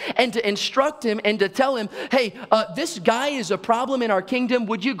Ahasuerus and to instruct him and to tell him, hey, this guy is a problem in our kingdom.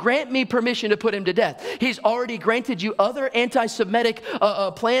 Would you grant me permission to put him to death? He's already granted you other anti-Semitic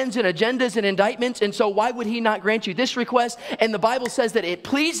plans and agendas and indictments, and so why would he not grant you this request? And the Bible says that it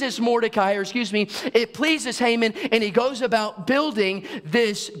pleases it pleases Haman, and he goes about building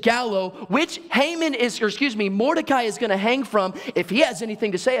this gallows, which Mordecai is going to hang from, if he has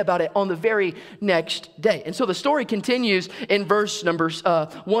anything to say about it, on the very next day. And so the story continues in verse number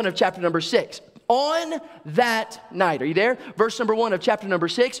 1 of chapter number 6. On that night, are you there? Verse number 1 of chapter number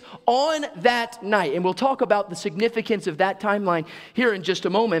 6, on that night, and we'll talk about the significance of that timeline here in just a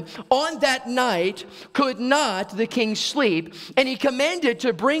moment. On that night could not the king sleep, and he commanded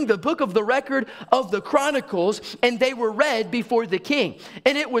to bring the book of the record of the Chronicles, and they were read before the king.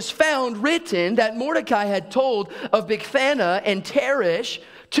 And it was found written that Mordecai had told of Bigthana and Teresh,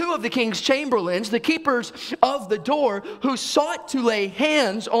 2 of the king's chamberlains, the keepers of the door, who sought to lay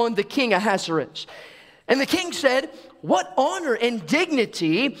hands on the king Ahasuerus. And the king said, what honor and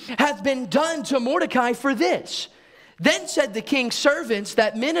dignity hath been done to Mordecai for this? Then said the king's servants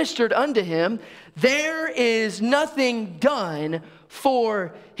that ministered unto him, there is nothing done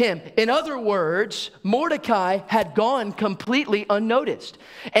for him. In other words, Mordecai had gone completely unnoticed.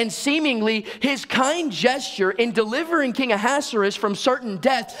 And seemingly his kind gesture in delivering King Ahasuerus from certain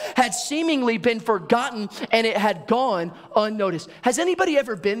death had seemingly been forgotten, and it had gone unnoticed. Has anybody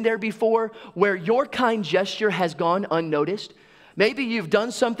ever been there before where your kind gesture has gone unnoticed? Maybe you've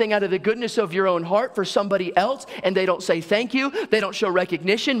done something out of the goodness of your own heart for somebody else and they don't say thank you. They don't show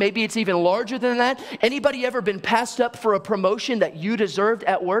recognition. Maybe it's even larger than that. Anybody ever been passed up for a promotion that you deserved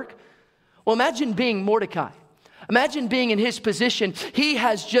at work? Well, imagine being Mordecai. Imagine being in his position. He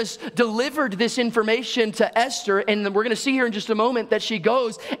has just delivered this information to Esther, and we're going to see here in just a moment that she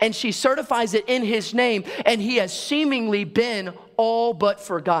goes and she certifies it in his name, and he has seemingly been all but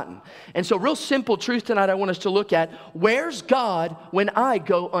forgotten. And so real simple truth tonight I want us to look at. Where's God when I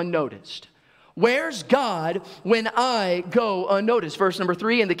go unnoticed? Where's God when I go unnoticed? Verse number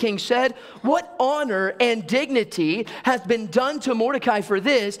 3, and the king said, what honor and dignity hath been done to Mordecai for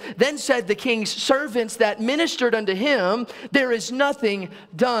this? Then said the king's servants that ministered unto him, there is nothing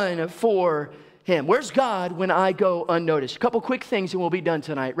done for him. Where's God when I go unnoticed? A couple quick things and we'll be done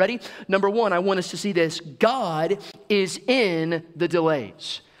tonight. Ready? Number one, I want us to see this. God is in the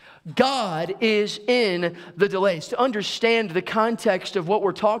delays. God is in the delays. To understand the context of what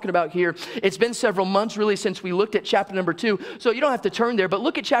we're talking about here, it's been several months really since we looked at chapter number 2. So you don't have to turn there, but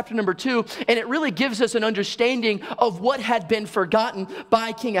look at chapter number 2, and it really gives us an understanding of what had been forgotten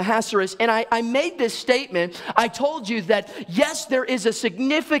by King Ahasuerus. And I made this statement. I told you that, yes, there is a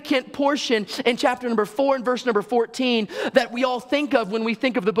significant portion in chapter number 4 and verse number 14 that we all think of when we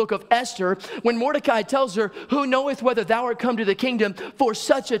think of the book of Esther, when Mordecai tells her, who knoweth whether thou art come to the kingdom for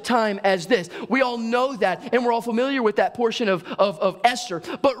such a time as this. We all know that, and we're all familiar with that portion of Esther.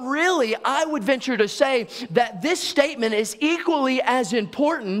 But really, I would venture to say that this statement is equally as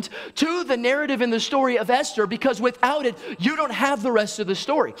important to the narrative in the story of Esther, because without it, you don't have the rest of the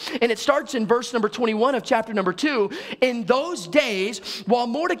story. And it starts in verse number 21 of chapter number 2. In those days, while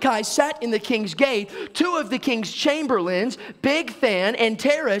Mordecai sat in the king's gate, two of the king's chamberlains, Bigthan and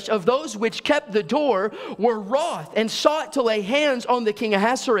Teresh, of those which kept the door, were wroth and sought to lay hands on the king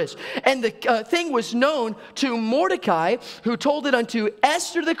Ahasuerus. And the thing was known to Mordecai, who told it unto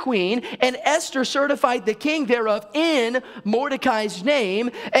Esther the queen, and Esther certified the king thereof in Mordecai's name.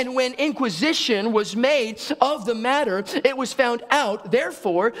 And when inquisition was made of the matter, it was found out.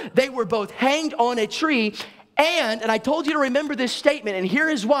 Therefore, they were both hanged on a tree. And I told you to remember this statement, and here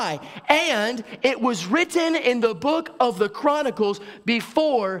is why. And it was written in the book of the Chronicles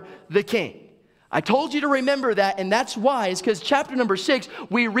before the king. I told you to remember that, and that's why. It's because chapter number 6,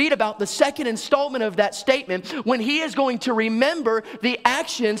 we read about the second installment of that statement when he is going to remember the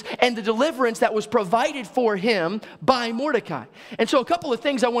actions and the deliverance that was provided for him by Mordecai. And so a couple of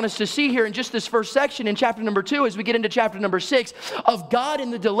things I want us to see here in just this first section in chapter number 2 as we get into chapter number 6 of God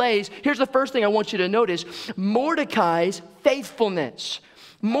in the delays. Here's the first thing I want you to notice: Mordecai's faithfulness.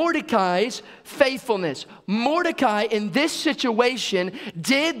 Mordecai's faithfulness. Mordecai in this situation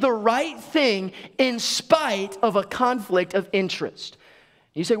did the right thing in spite of a conflict of interest.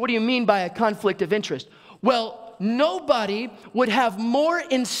 You say, what do you mean by a conflict of interest? Well, nobody would have more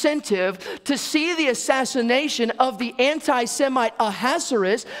incentive to see the assassination of the anti-Semite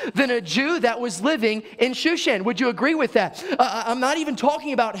Ahasuerus than a Jew that was living in Shushan. Would you agree with that? I'm not even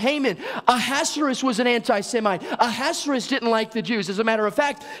talking about Haman. Ahasuerus was an anti-Semite. Ahasuerus didn't like the Jews. As a matter of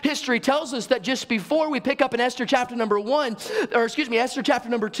fact, history tells us that just before we pick up in Esther chapter number 1, or excuse me, Esther chapter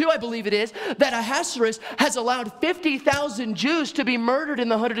number 2, I believe it is, that Ahasuerus has allowed 50,000 Jews to be murdered in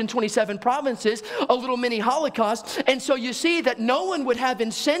the 127 provinces, a little mini Holocaust. And so you see that no one would have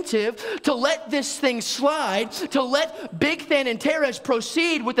incentive to let this thing slide, to let Bigthan and Teresh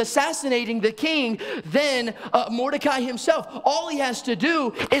proceed with assassinating the king than Mordecai himself. All he has to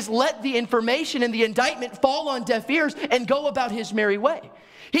do is let the information and the indictment fall on deaf ears and go about his merry way.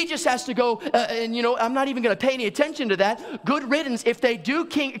 He just has to go, and you know, I'm not even going to pay any attention to that. Good riddance. If they do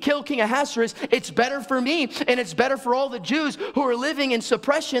kill King Ahasuerus, it's better for me, and it's better for all the Jews who are living in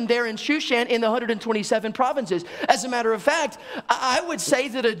suppression there in Shushan in the 127 provinces. As a matter of fact, I would say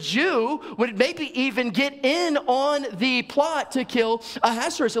that a Jew would maybe even get in on the plot to kill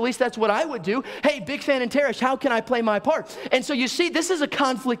Ahasuerus. At least that's what I would do. Hey, Bigthan and Teresh, how can I play my part? And so you see, this is a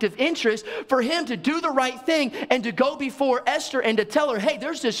conflict of interest for him to do the right thing and to go before Esther and to tell her, hey, there's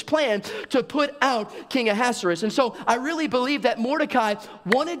there's this plan to put out King Ahasuerus. And so I really believe that Mordecai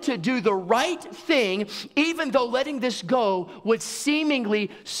wanted to do the right thing, even though letting this go would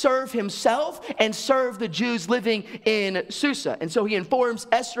seemingly serve himself and serve the Jews living in Susa. And so he informs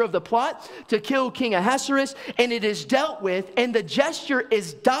Esther of the plot to kill King Ahasuerus, and it is dealt with, and the gesture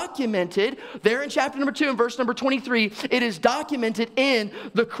is documented there in chapter number 2 and verse number 23. It is documented in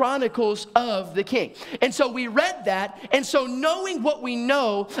the Chronicles of the King. And so we read that, and so knowing what we know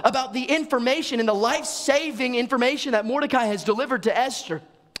about the information and the life-saving information that Mordecai has delivered to Esther,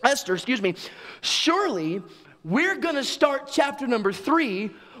 surely we're going to start chapter number 3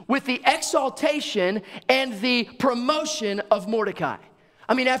 with the exaltation and the promotion of Mordecai.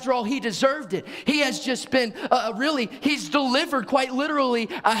 I mean, after all, he deserved it. He has just been, he's delivered quite literally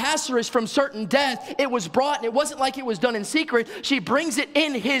Ahasuerus from certain death. It was brought, and it wasn't like it was done in secret. She brings it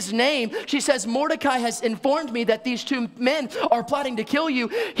in his name. She says, Mordecai has informed me that these 2 men are plotting to kill you.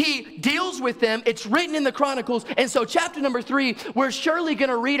 He deals with them. It's written in the Chronicles. And so chapter number 3, we're surely going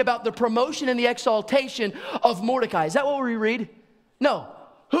to read about the promotion and the exaltation of Mordecai. Is that what we read? No.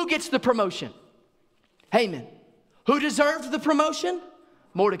 Who gets the promotion? Haman. Who deserved the promotion?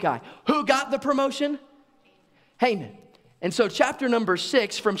 Mordecai. Who got the promotion? Haman. And so chapter number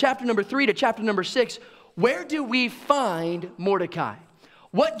 6, from chapter number 3 to chapter number 6, where do we find Mordecai?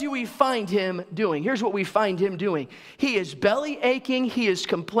 What do we find him doing? Here's what we find him doing. He is belly aching. He is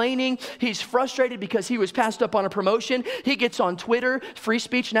complaining. He's frustrated because he was passed up on a promotion. He gets on Twitter, free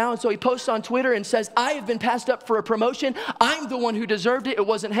speech now, and so he posts on Twitter and says, I have been passed up for a promotion. I'm the one who deserved it. It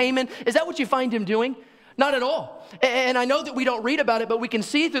wasn't Haman. Is that what you find him doing? Not at all. And I know that we don't read about it, but we can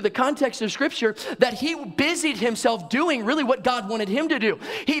see through the context of Scripture that he busied himself doing really what God wanted him to do.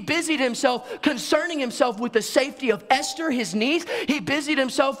 He busied himself concerning himself with the safety of Esther, his niece. He busied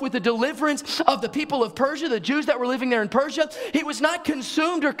himself with the deliverance of the people of Persia, the Jews that were living there in Persia. He was not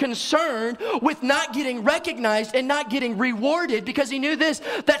consumed or concerned with not getting recognized and not getting rewarded, because he knew this,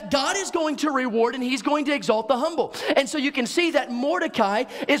 that God is going to reward and he's going to exalt the humble. And so you can see that Mordecai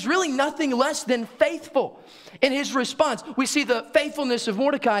is really nothing less than faithful. In his response, we see the faithfulness of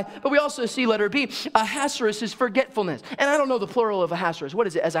Mordecai, but we also see, letter B, Ahasuerus' forgetfulness. And I don't know the plural of Ahasuerus. What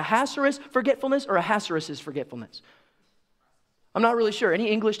is it? As Ahasuerus forgetfulness or Ahasuerus' forgetfulness? I'm not really sure. Any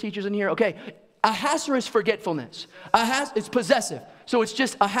English teachers in here? Okay. Ahasuerus forgetfulness. It's possessive. So it's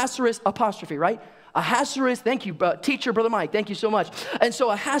just Ahasuerus apostrophe, right? Ahasuerus, thank you, teacher, Brother Mike, thank you so much. And so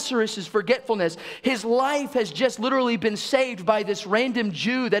Ahasuerus' forgetfulness, his life has just literally been saved by this random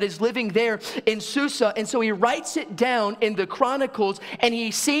Jew that is living there in Susa. And so he writes it down in the Chronicles, and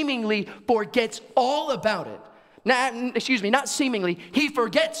he seemingly forgets all about it. Not seemingly, he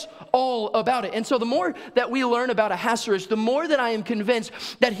forgets all about it. And so the more that we learn about Ahasuerus, the more that I am convinced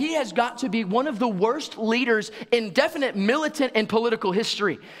that he has got to be one of the worst leaders in definite militant and political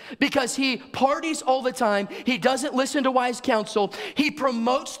history, because he parties all the time. He doesn't listen to wise counsel. He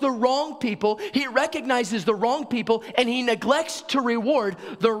promotes the wrong people. He recognizes the wrong people, and he neglects to reward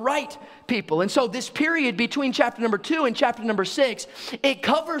the right people. And so this period between chapter number 2 and chapter number 6, it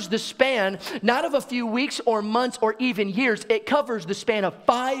covers the span not of a few weeks or months or even years. It covers the span of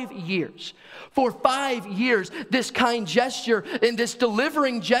 5 years. For 5 years, this kind gesture and this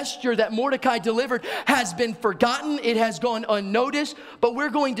delivering gesture that Mordecai delivered has been forgotten. It has gone unnoticed. But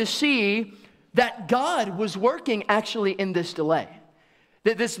we're going to see that God was working actually in this delay.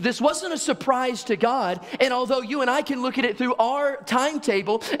 This wasn't a surprise to God, and although you and I can look at it through our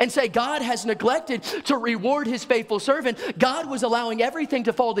timetable and say God has neglected to reward his faithful servant, God was allowing everything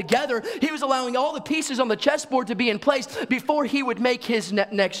to fall together. He was allowing all the pieces on the chessboard to be in place before he would make his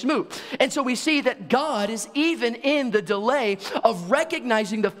next move. And so we see that God is even in the delay of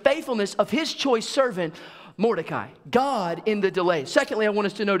recognizing the faithfulness of his choice servant, Mordecai. God in the delay. Secondly, I want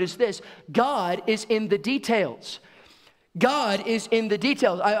us to notice this. God is in the details. God is in the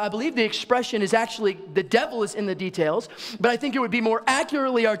details. I believe the expression is actually the devil is in the details, but I think it would be more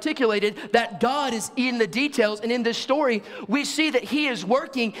accurately articulated that God is in the details. And in this story, we see that he is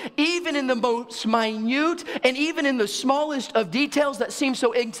working even in the most minute and even in the smallest of details that seem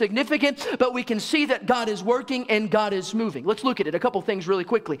so insignificant, but we can see that God is working and God is moving. Let's look at it. A couple things really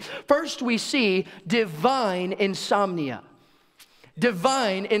quickly. First, we see divine insomnia.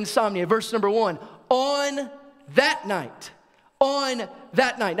 Divine insomnia. Verse number 1, on that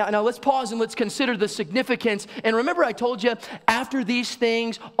that night. Now let's pause and let's consider the significance. And remember I told you, after these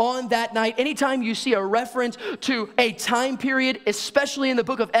things, on that night, anytime you see a reference to a time period, especially in the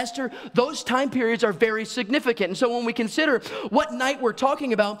book of Esther, those time periods are very significant. And so when we consider what night we're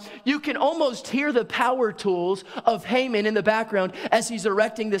talking about, you can almost hear the power tools of Haman in the background as he's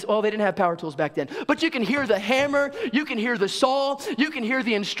erecting this. Well, they didn't have power tools back then, but you can hear the hammer, you can hear the saw, you can hear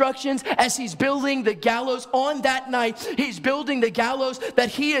the instructions as he's building the gallows. On that night, he's building the gallows that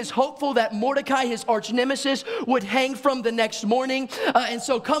he is hopeful that Mordecai, his arch nemesis, would hang from the next morning. And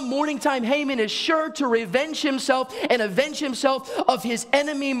so come morning time, Haman is sure to revenge himself and avenge himself of his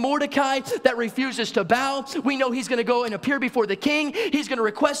enemy Mordecai that refuses to bow. We know he's going to go and appear before the king. He's going to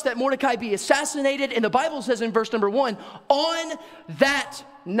request that Mordecai be assassinated. And the Bible says in verse number 1, on that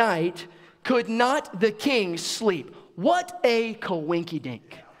night could not the king sleep. What a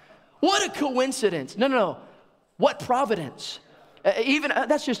coinky-dink. What a coincidence. No. What providence.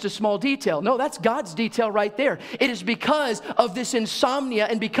 That's just a small detail. No, that's God's detail right there. It is because of this insomnia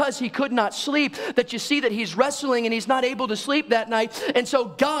and because he could not sleep that you see that he's wrestling and he's not able to sleep that night. And so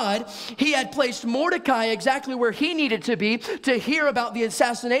God, he had placed Mordecai exactly where he needed to be to hear about the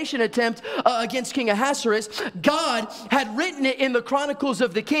assassination attempt against King Ahasuerus. God had written it in the Chronicles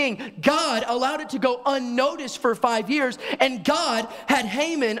of the King. God allowed it to go unnoticed for 5 years. And God had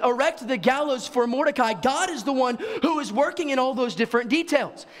Haman erect the gallows for Mordecai. God is the one who is working in all those different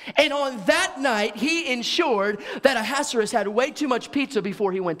details. And on that night, he ensured that Ahasuerus had way too much pizza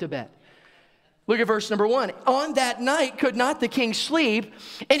before he went to bed. Look at verse number 1. On that night could not the king sleep,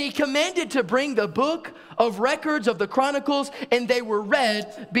 and he commanded to bring the book of records of the Chronicles, and they were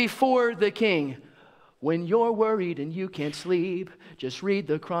read before the king. When you're worried and you can't sleep, just read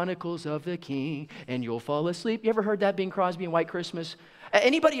the Chronicles of the King, and you'll fall asleep. You ever heard that, Bing Crosby and White Christmas?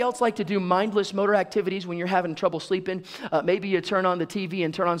 Anybody else like to do mindless motor activities when you're having trouble sleeping? Maybe you turn on the TV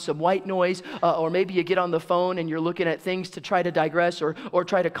and turn on some white noise, or maybe you get on the phone and you're looking at things to try to digress or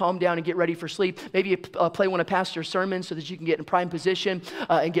try to calm down and get ready for sleep. Maybe you play one of pastor's sermons so that you can get in prime position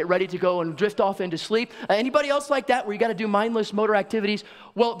and get ready to go and drift off into sleep. Anybody else like that where you got to do mindless motor activities?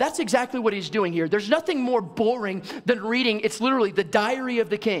 Well, that's exactly what he's doing here. There's nothing more boring than reading. It's literally the diary of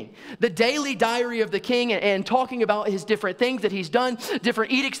the king, the daily diary of the king, and talking about his different things that he's done,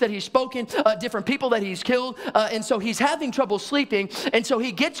 different edicts that he's spoken, different people that he's killed. And so he's having trouble sleeping. And so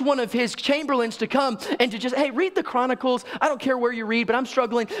he gets one of his chamberlains to come and to just, hey, read the Chronicles. I don't care where you read, but I'm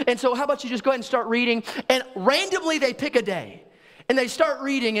struggling. And so how about you just go ahead and start reading? And randomly they pick a day. And they start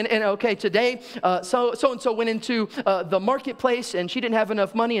reading, and okay, today, so-and-so went into the marketplace, and she didn't have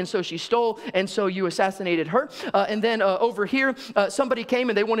enough money, and so she stole, and so you assassinated her. And then over here, somebody came,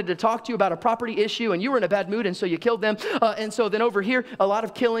 and they wanted to talk to you about a property issue, and you were in a bad mood, and so you killed them. And so then over here, a lot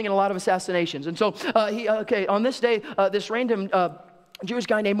of killing and a lot of assassinations. And so, on this day, this random Jewish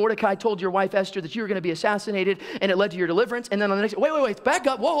guy named Mordecai told your wife Esther that you were going to be assassinated, and it led to your deliverance. And then on the next, wait, back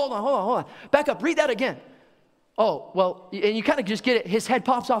up. Whoa, hold on. Back up, read that again. Oh, well, and you kind of just get it. His head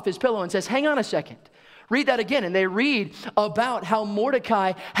pops off his pillow and says, hang on a second. Read that again. And they read about how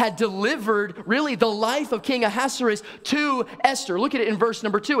Mordecai had delivered really the life of King Ahasuerus to Esther. Look at it in verse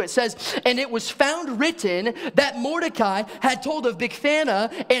number 2. It says, and it was found written that Mordecai had told of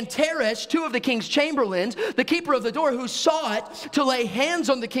Bigthana and Teresh, two of the king's chamberlains, the keeper of the door, who sought to lay hands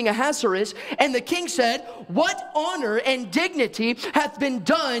on the king Ahasuerus. And the king said, what honor and dignity hath been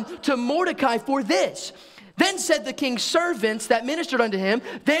done to Mordecai for this? Then said the king's servants that ministered unto him,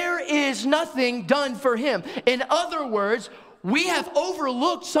 there is nothing done for him. In other words, we have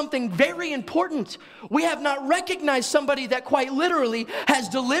overlooked something very important. We have not recognized somebody that quite literally has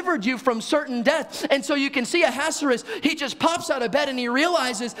delivered you from certain death. And so you can see Ahasuerus, he just pops out of bed and he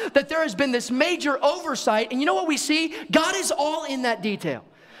realizes that there has been this major oversight. And you know what we see? God is all in that detail.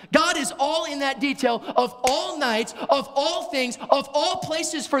 God is all in that detail of all nights, of all things, of all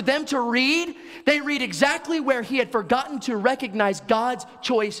places for them to read. They read exactly where he had forgotten to recognize God's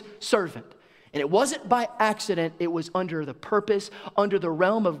choice servant. And it wasn't by accident. It was under the purpose, under the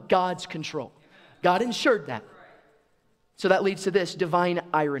realm of God's control. God ensured that. So that leads to this divine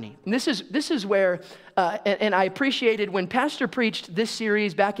irony. And this is where, and I appreciated when Pastor preached this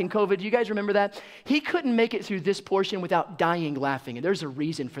series back in COVID. Do you guys remember that? He couldn't make it through this portion without dying laughing. And there's a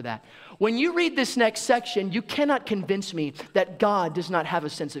reason for that. When you read this next section, you cannot convince me that God does not have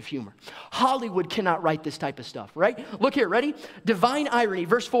a sense of humor. Hollywood cannot write this type of stuff, right? Look here, ready? Divine irony,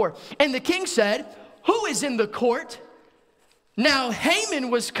 verse 4. And the king said, who is in the court? Now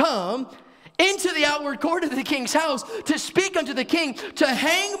Haman was come into the outward court of the king's house to speak unto the king to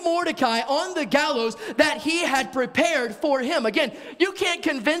hang Mordecai on the gallows that he had prepared for him. Again, you can't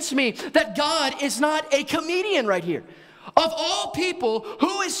convince me that God is not a comedian right here. Of all people,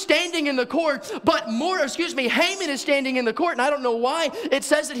 who is standing in the court? But Haman is standing in the court, and I don't know why. It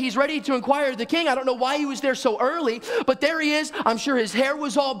says that he's ready to inquire of the king. I don't know why he was there so early, but there he is. I'm sure his hair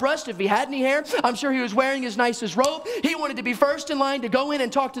was all brushed, if he had any hair. I'm sure he was wearing his nicest robe. He wanted to be first in line to go in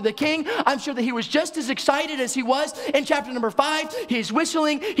and talk to the king. I'm sure that he was just as excited as he was in chapter number 5. He's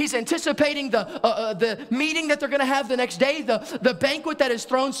whistling. He's anticipating the meeting that they're going to have the next day, the banquet that is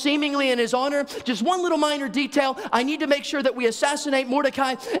thrown seemingly in his honor. Just one little minor detail. I need to make sure that we assassinate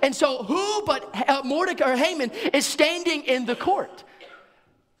Mordecai. And so who but Mordecai or Haman is standing in the court?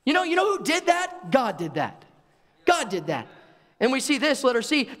 You know who did that? God did that. God did that. And we see this, letter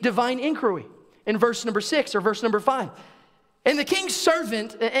C, divine inquiry in verse number 6 or verse number 5. And the king's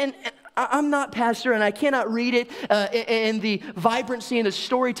servant, and I'm not pastor and I cannot read it in the vibrancy and the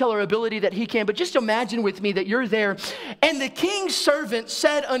storyteller ability that he can, but just imagine with me that you're there. And the king's servant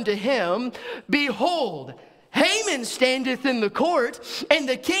said unto him, behold, Haman standeth in the court. And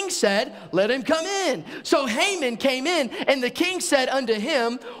the king said, let him come in. So Haman came in, and the king said unto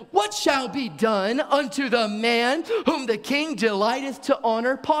him, what shall be done unto the man whom the king delighteth to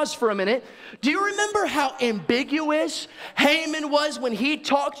honor? Pause for a minute. Do you remember how ambiguous Haman was when he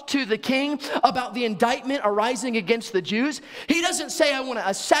talked to the king about the indictment arising against the Jews? He doesn't say, I want to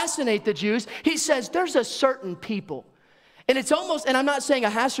assassinate the Jews. He says, there's a certain people. And it's almost, and I'm not saying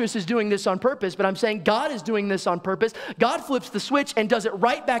Ahasuerus is doing this on purpose, but I'm saying God is doing this on purpose. God flips the switch and does it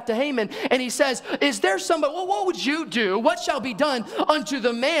right back to Haman. And he says, is there somebody, well, what would you do? What shall be done unto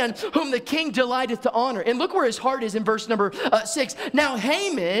the man whom the king delighteth to honor? And look where his heart is in verse number 6. Now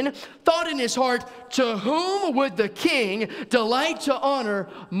Haman thought in his heart, to whom would the king delight to honor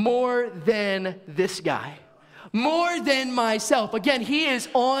more than this guy? More than myself. Again, he is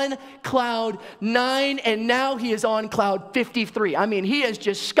on cloud 9, and now he is on cloud 53. I mean, he has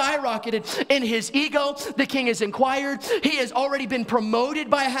just skyrocketed in his ego. The king has inquired. He has already been promoted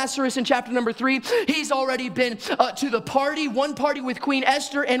by Ahasuerus in chapter number 3. He's already been to the party, one party with Queen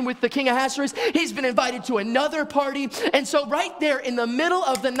Esther and with the king Ahasuerus. He's been invited to another party. And so right there in the middle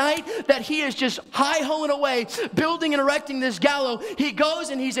of the night that he is just high-hoing away, building and erecting this gallows, he goes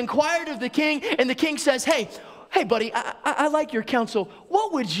and he's inquired of the king, and the king says, Hey, buddy, I like your counsel.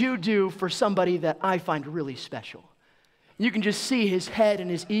 What would you do for somebody that I find really special? You can just see his head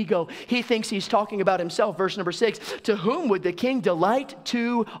and his ego. He thinks he's talking about himself. Verse number 6, to whom would the king delight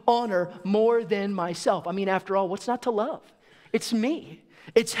to honor more than myself? I mean, after all, what's not to love? It's me.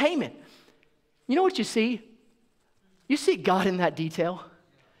 It's Haman. You know what you see? You see God in that detail.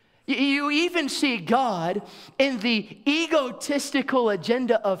 You even see God in the egotistical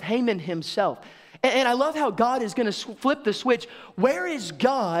agenda of Haman himself. And I love how God is going to flip the switch. Where is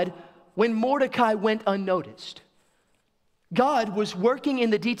God when Mordecai went unnoticed? God was working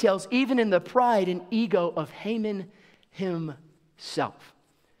in the details, even in the pride and ego of Haman himself.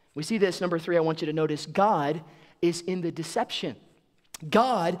 We see this, number 3, I want you to notice, God is in the deception.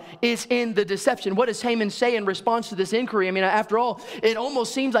 God is in the deception. What does Haman say in response to this inquiry? I mean, after all, it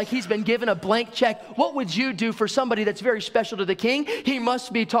almost seems like he's been given a blank check. What would you do for somebody that's very special to the king? He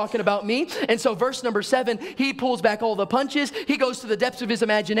must be talking about me. And so verse number 7, he pulls back all the punches. He goes to the depths of his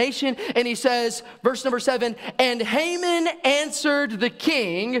imagination, and he says, verse number 7, and Haman answered the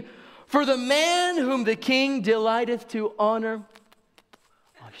king, for the man whom the king delighteth to honor.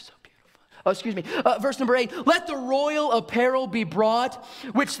 Verse number 8, let the royal apparel be brought,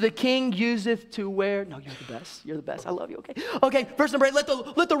 which the king useth to wear. No, you're the best. You're the best. I love you, okay? Okay, verse number 8,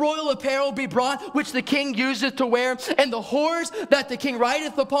 let the royal apparel be brought, which the king useth to wear, and the horse that the king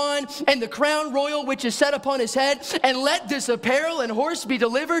rideth upon, and the crown royal which is set upon his head, and let this apparel and horse be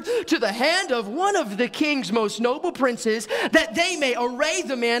delivered to the hand of one of the king's most noble princes, that they may array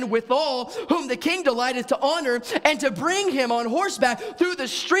the man withal, whom the king delighteth to honor, and to bring him on horseback through the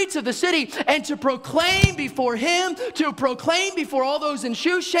streets of the city, and to proclaim before him, to proclaim before all those in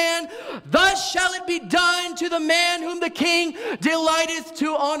Shushan, thus shall it be done to the man whom the king delighteth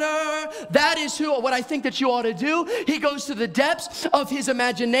to honor. That is what I think that you ought to do. He goes to the depths of his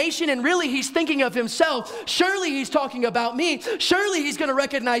imagination, and really he's thinking of himself. Surely he's talking about me. Surely he's going to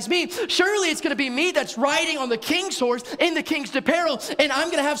recognize me. Surely it's going to be me that's riding on the king's horse in the king's apparel, and I'm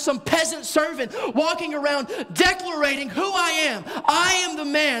going to have some peasant servant walking around declaring who I am. I am the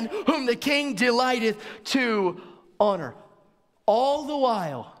man whom the king delighteth to honor. All the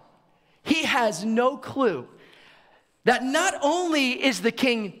while, he has no clue that not only is the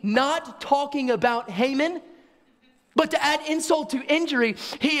king not talking about Haman, but to add insult to injury,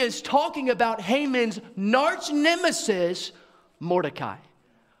 he is talking about Haman's arch nemesis, Mordecai.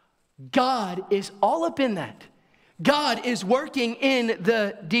 God is all up in that. God is working in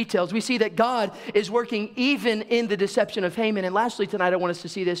the details. We see that God is working even in the deception of Haman. And lastly, tonight I want us to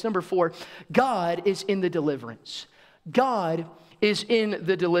see this. Number 4, God is in the deliverance. God is in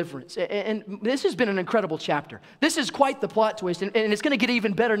the deliverance. And this has been an incredible chapter. This is quite the plot twist, and it's going to get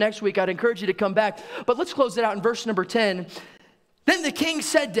even better next week. I'd encourage you to come back. But let's close it out in verse number 10. Then the king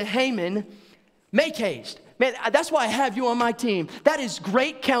said to Haman, make haste. Man, that's why I have you on my team. That is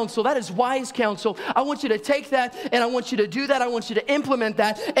great counsel. That is wise counsel. I want you to take that, and I want you to do that. I want you to implement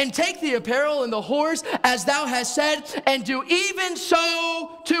that, and take the apparel and the horse, as thou hast said, and do even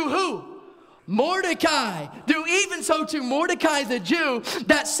so to who? Mordecai. Do even so to Mordecai the Jew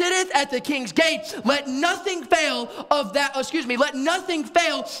that sitteth at the king's gate. Let nothing fail of that, let nothing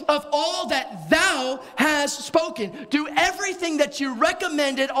fail of all that thou hast spoken. Do everything that you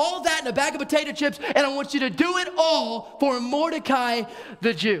recommended, all that in a bag of potato chips, and I want you to do it all for Mordecai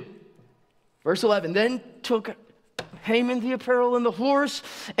the Jew. Verse 11, then took Haman the apparel and the horse,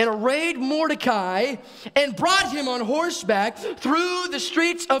 and arrayed Mordecai, and brought him on horseback through the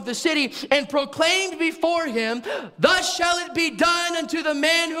streets of the city, and proclaimed before him, thus shall it be done unto the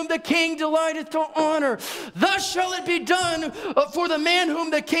man whom the king delighteth to honor. Thus shall it be done for the man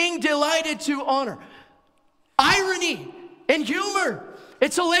whom the king delighted to honor. Irony and humor.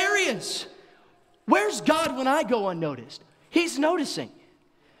 It's hilarious. Where's God when I go unnoticed? He's noticing.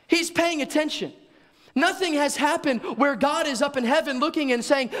 He's paying attention. Nothing has happened where God is up in heaven looking and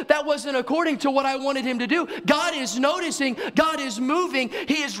saying, that wasn't according to what I wanted him to do. God is noticing. God is moving.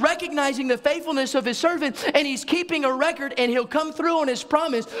 He is recognizing the faithfulness of his servant, and he's keeping a record, and he'll come through on his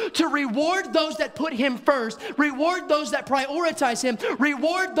promise to reward those that put him first, reward those that prioritize him,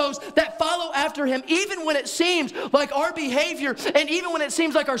 reward those that follow after him, even when it seems like our behavior and even when it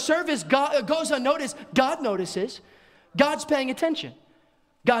seems like our service goes unnoticed. God notices. God's paying attention.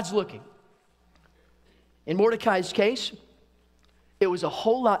 God's looking. In Mordecai's case, it was a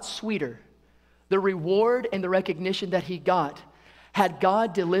whole lot sweeter, the reward and the recognition that he got, had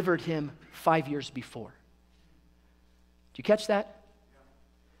God delivered him 5 years before. Did you catch that?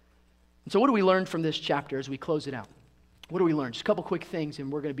 And so what do we learn from this chapter as we close it out? What do we learn? Just a couple quick things,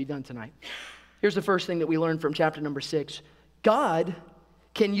 and we're going to be done tonight. Here's the first thing that we learned from chapter number 6. God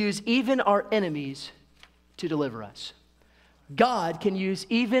can use even our enemies to deliver us. God can use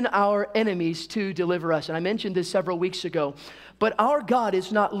even our enemies to deliver us. And I mentioned this several weeks ago, but our God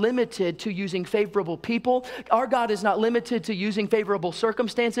is not limited to using favorable people. Our God is not limited to using favorable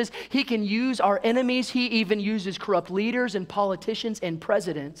circumstances. He can use our enemies. He even uses corrupt leaders and politicians and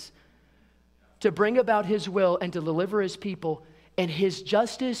presidents to bring about his will and to deliver his people. And his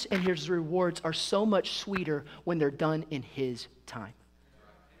justice and his rewards are so much sweeter when they're done in his time.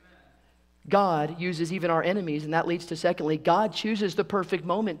 God uses even our enemies, and that leads to, secondly, God chooses the perfect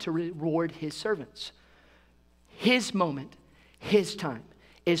moment to reward his servants. His moment, his time,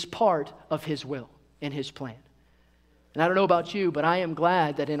 is part of his will and his plan. And I don't know about you, but I am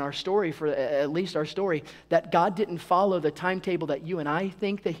glad that in our story, for at least our story, that God didn't follow the timetable that you and I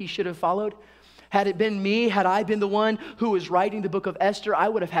think that he should have followed. Had it been me, had I been the one who was writing the book of Esther, I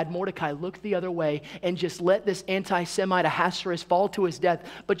would have had Mordecai look the other way and just let this anti-Semite Ahasuerus fall to his death.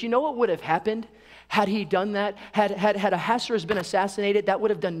 But you know what would have happened? Had he done that, had Ahasuerus been assassinated, that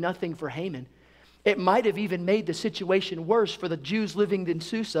would have done nothing for Haman. It might have even made the situation worse for the Jews living in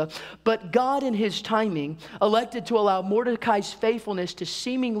Susa. But God in his timing elected to allow Mordecai's faithfulness to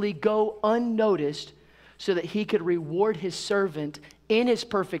seemingly go unnoticed so that he could reward his servant in his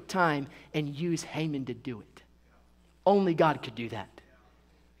perfect time and use Haman to do it. Only God could do that.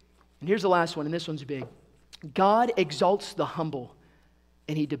 And here's the last one, and this one's big. God exalts the humble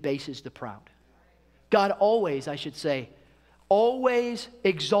and he debases the proud. God always, I should say, always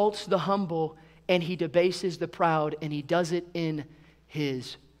exalts the humble and he debases the proud, and he does it in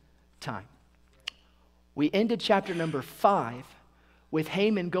his time. We ended chapter number 5 with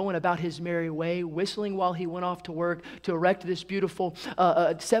Haman going about his merry way, whistling while he went off to work to erect this beautiful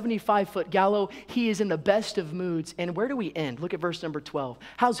 75-foot gallows. He is in the best of moods. And where do we end? Look at verse number 12.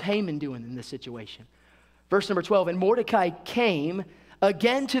 How's Haman doing in this situation? Verse number 12, and Mordecai came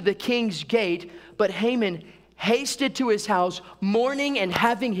again to the king's gate, but Haman hasted to his house, mourning and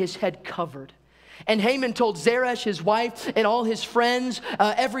having his head covered. And Haman told Zeresh, his wife, and all his friends,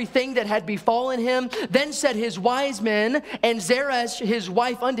 everything that had befallen him. Then said his wise men and Zeresh, his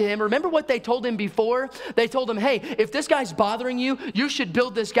wife, unto him. Remember what they told him before? They told him, hey, if this guy's bothering you, you should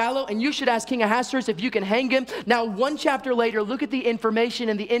build this gallows, and you should ask King Ahasuerus if you can hang him. Now, one chapter later, look at the information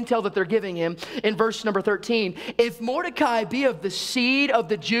and the intel that they're giving him in verse number 13. If Mordecai be of the seed of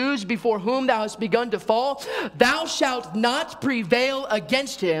the Jews before whom thou hast begun to fall, thou shalt not prevail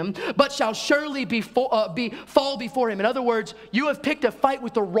against him, but shall surely fall before him. In other words, you have picked a fight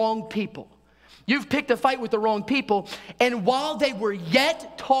with the wrong people. You've picked a fight with the wrong people. And while they were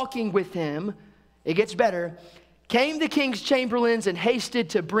yet talking with him, it gets better, came the king's chamberlains and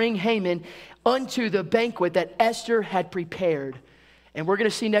hasted to bring Haman unto the banquet that Esther had prepared. And we're going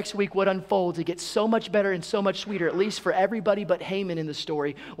to see next week what unfolds. It gets so much better and so much sweeter, at least for everybody but Haman in the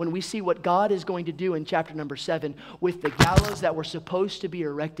story, when we see what God is going to do in chapter number 7 with the gallows that were supposed to be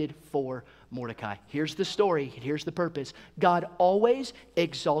erected for Mordecai. Here's the story. Here's the purpose. God always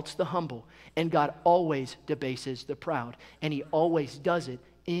exalts the humble, and God always debases the proud. And he always does it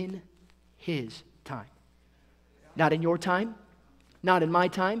in his time. Not in your time, not in my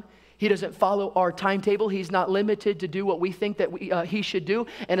time. He doesn't follow our timetable. He's not limited to do what we think that he should do.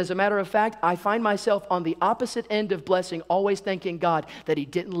 And as a matter of fact, I find myself on the opposite end of blessing, always thanking God that he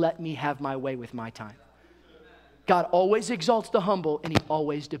didn't let me have my way with my time. God always exalts the humble, and he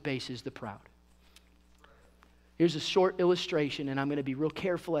always debases the proud. Here's a short illustration, and I'm going to be real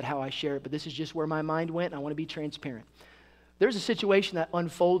careful at how I share it, but this is just where my mind went, and I want to be transparent. There's a situation that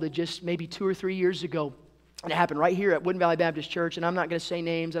unfolded just maybe 2 or 3 years ago. And it happened right here at Woodland Valley Baptist Church, and I'm not going to say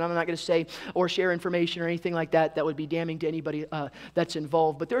names, and I'm not going to say or share information or anything like that that would be damning to anybody that's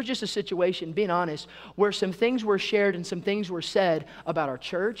involved. But there was just a situation, being honest, where some things were shared and some things were said about our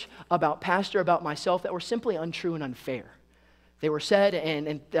church, about pastor, about myself, that were simply untrue and unfair. They were said,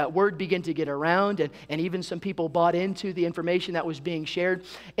 and that word began to get around, and even some people bought into the information that was being shared.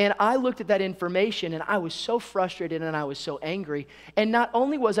 And I looked at that information, and I was so frustrated, and I was so angry. And not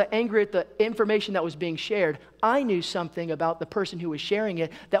only was I angry at the information that was being shared, I knew something about the person who was sharing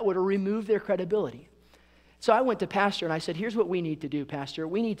it that would remove their credibility. So I went to pastor, and I said, here's what we need to do, pastor.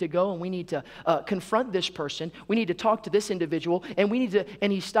 We need to go, and we need to confront this person. We need to talk to this individual, and we need to,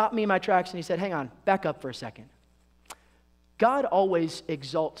 and he stopped me in my tracks, and he said, hang on, back up for a second. God always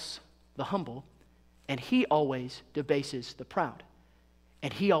exalts the humble, and he always debases the proud.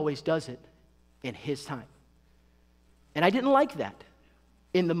 And he always does it in his time. And I didn't like that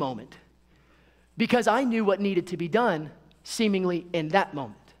in the moment, because I knew what needed to be done seemingly in that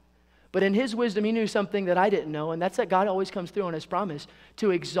moment. But in his wisdom, he knew something that I didn't know, and that's that God always comes through on his promise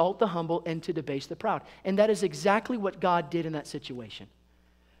to exalt the humble and to debase the proud. And that is exactly what God did in that situation.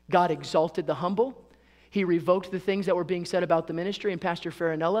 God exalted the humble. He revoked the things that were being said about the ministry and Pastor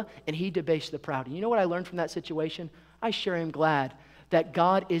Farinella, and he debased the proud. And you know what I learned from that situation? I sure am glad that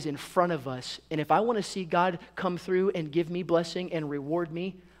God is in front of us. And if I want to see God come through and give me blessing and reward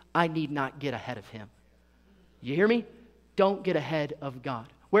me, I need not get ahead of him. You hear me? Don't get ahead of God.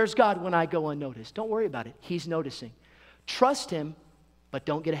 Where's God when I go unnoticed? Don't worry about it. He's noticing. Trust him, but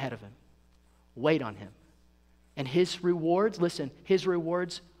don't get ahead of him. Wait on him. And his rewards, listen, his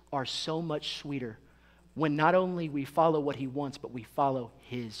rewards are so much sweeter when not only we follow what he wants, but we follow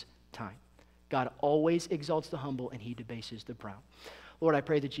his time. God always exalts the humble, and he debases the proud. Lord, I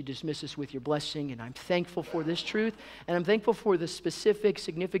pray that you dismiss us with your blessing, and I'm thankful for this truth, and I'm thankful for the specific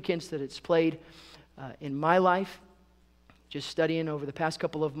significance that it's played in my life. Just studying over the past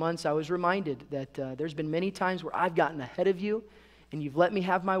couple of months, I was reminded that there's been many times where I've gotten ahead of you, and you've let me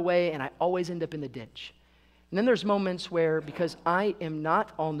have my way, and I always end up in the ditch. And then there's moments where, because I am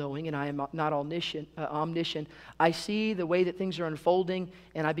not all-knowing and I am not omniscient, I see the way that things are unfolding,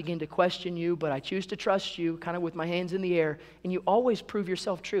 and I begin to question you, but I choose to trust you, kind of with my hands in the air, and you always prove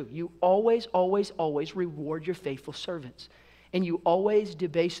yourself true. You always, always, always reward your faithful servants, and you always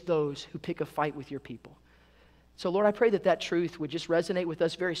debase those who pick a fight with your people. So, Lord, I pray that that truth would just resonate with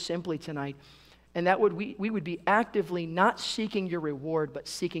us very simply tonight, and that we would be actively not seeking your reward, but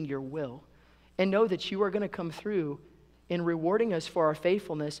seeking your will. And know that you are going to come through in rewarding us for our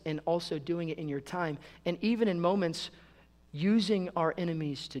faithfulness and also doing it in your time. And even in moments, using our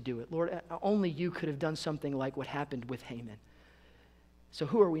enemies to do it. Lord, only you could have done something like what happened with Haman. So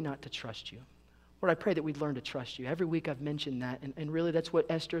who are we not to trust you? Lord, I pray that we'd learn to trust you. Every week I've mentioned that. And really that's what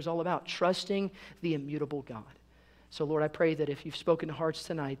Esther is all about. Trusting the immutable God. So Lord, I pray that if you've spoken to hearts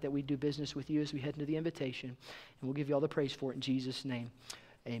tonight, that we do business with you as we head into the invitation. And we'll give you all the praise for it in Jesus' name.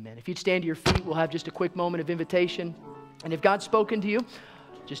 Amen. If you'd stand to your feet, we'll have just a quick moment of invitation. And if God's spoken to you,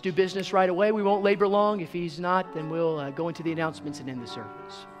 just do business right away. We won't labor long. If he's not, then we'll go into the announcements and end the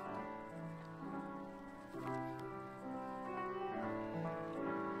service.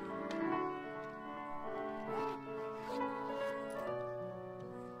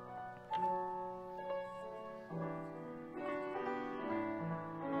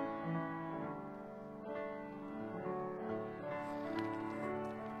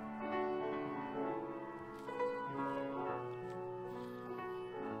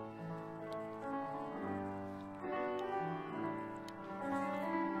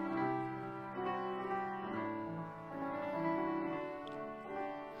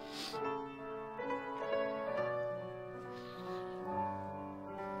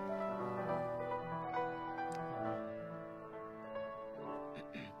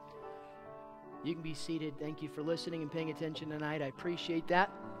 You can be seated. Thank you for listening and paying attention tonight. I appreciate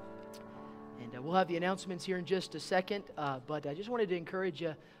that. And we'll have the announcements here in just a second, but I just wanted to encourage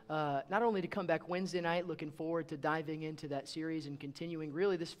you not only to come back Wednesday night, looking forward to diving into that series and continuing.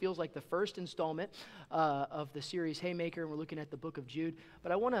 Really, this feels like the first installment of the series Haymaker, and we're looking at the book of Jude.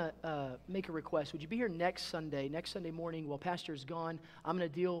 But I want to make a request. Would you be here next Sunday morning while Pastor's gone? I'm going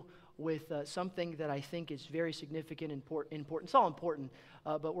to deal with something that I think is very significant, important. It's all important,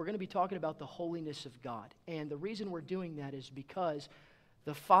 but we're going to be talking about the holiness of God. And the reason we're doing that is because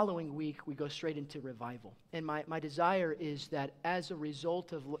the following week, we go straight into revival. And my desire is that as a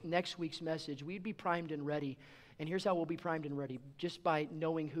result of next week's message, we'd be primed and ready. And here's how we'll be primed and ready. Just by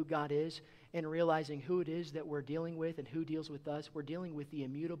knowing who God is and realizing who it is that we're dealing with and who deals with us. We're dealing with the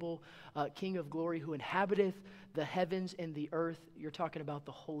immutable King of glory who inhabiteth the heavens and the earth. You're talking about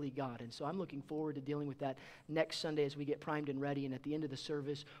the holy God. And so I'm looking forward to dealing with that next Sunday as we get primed and ready. And at the end of the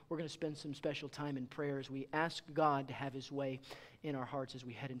service, we're going to spend some special time in prayer as we ask God to have his way in our hearts as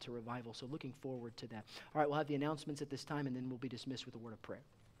we head into revival. So looking forward to that. All right, we'll have the announcements at this time, and then we'll be dismissed with a word of prayer.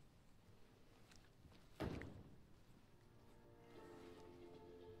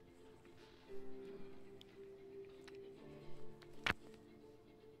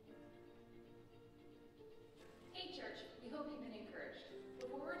 Hey church, we hope you've been encouraged.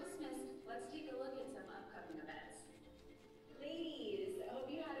 Before we're dismissed, let's take a look at some upcoming events. Ladies, I hope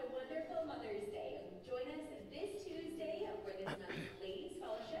you had a wonderful Mother's Day. Join us this Tuesday for this month's Ladies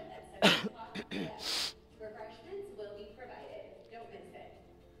Fellowship at 7 o'clock p.m. Refreshments will be provided. Don't miss it.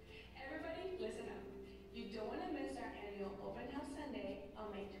 Everybody, listen up. You don't want to miss our annual Open House Sunday on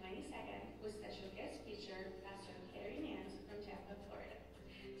May 22nd with special guest speaker, Pastor Carrie Nance from Tampa, Florida.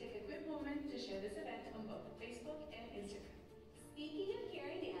 Take a quick moment to share this event on both Facebook and Instagram. Speaking of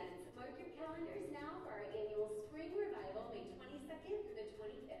Carrie Nance, mark your calendars now for our annual Spring Revival, May 22nd through the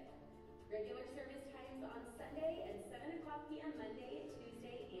 25th. Regular service times on Sunday and 7 o'clock p.m. Monday,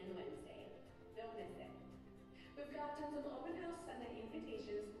 Tuesday, and Wednesday. Don't miss it. We've got tons of Open House Sunday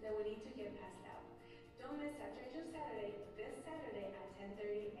invitations that we need to get passed out. Don't miss Saturation Saturday, this Saturday at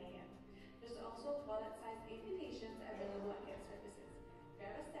 10:30 a.m. There's also wallet-sized invitations available at guest services.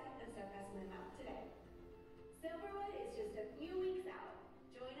 Grab a stack and start passing them out today. Silverwood is just a few weeks out.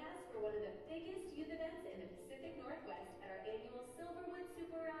 Join us for one of the biggest youth events in the Pacific Northwest at our annual Silverwood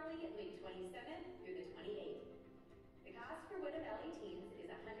Super Rally, May 27th through the 28th. The cost for Wooded Valley teens is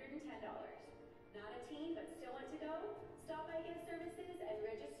 $110. Not a teen but still want to go? Stop by guest services and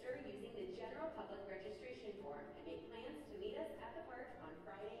register using the general public registration form and make plans to meet us at the park on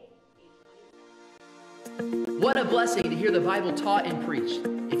Friday, May 27th. What a blessing to hear the Bible taught and preached.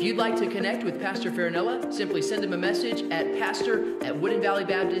 If you'd like to connect with Pastor Farinella, simply send him a message at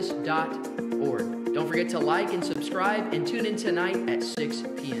pastor@woodenvalleybaptist.org. Don't forget to like and subscribe and tune in tonight at 6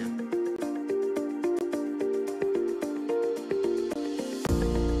 p.m.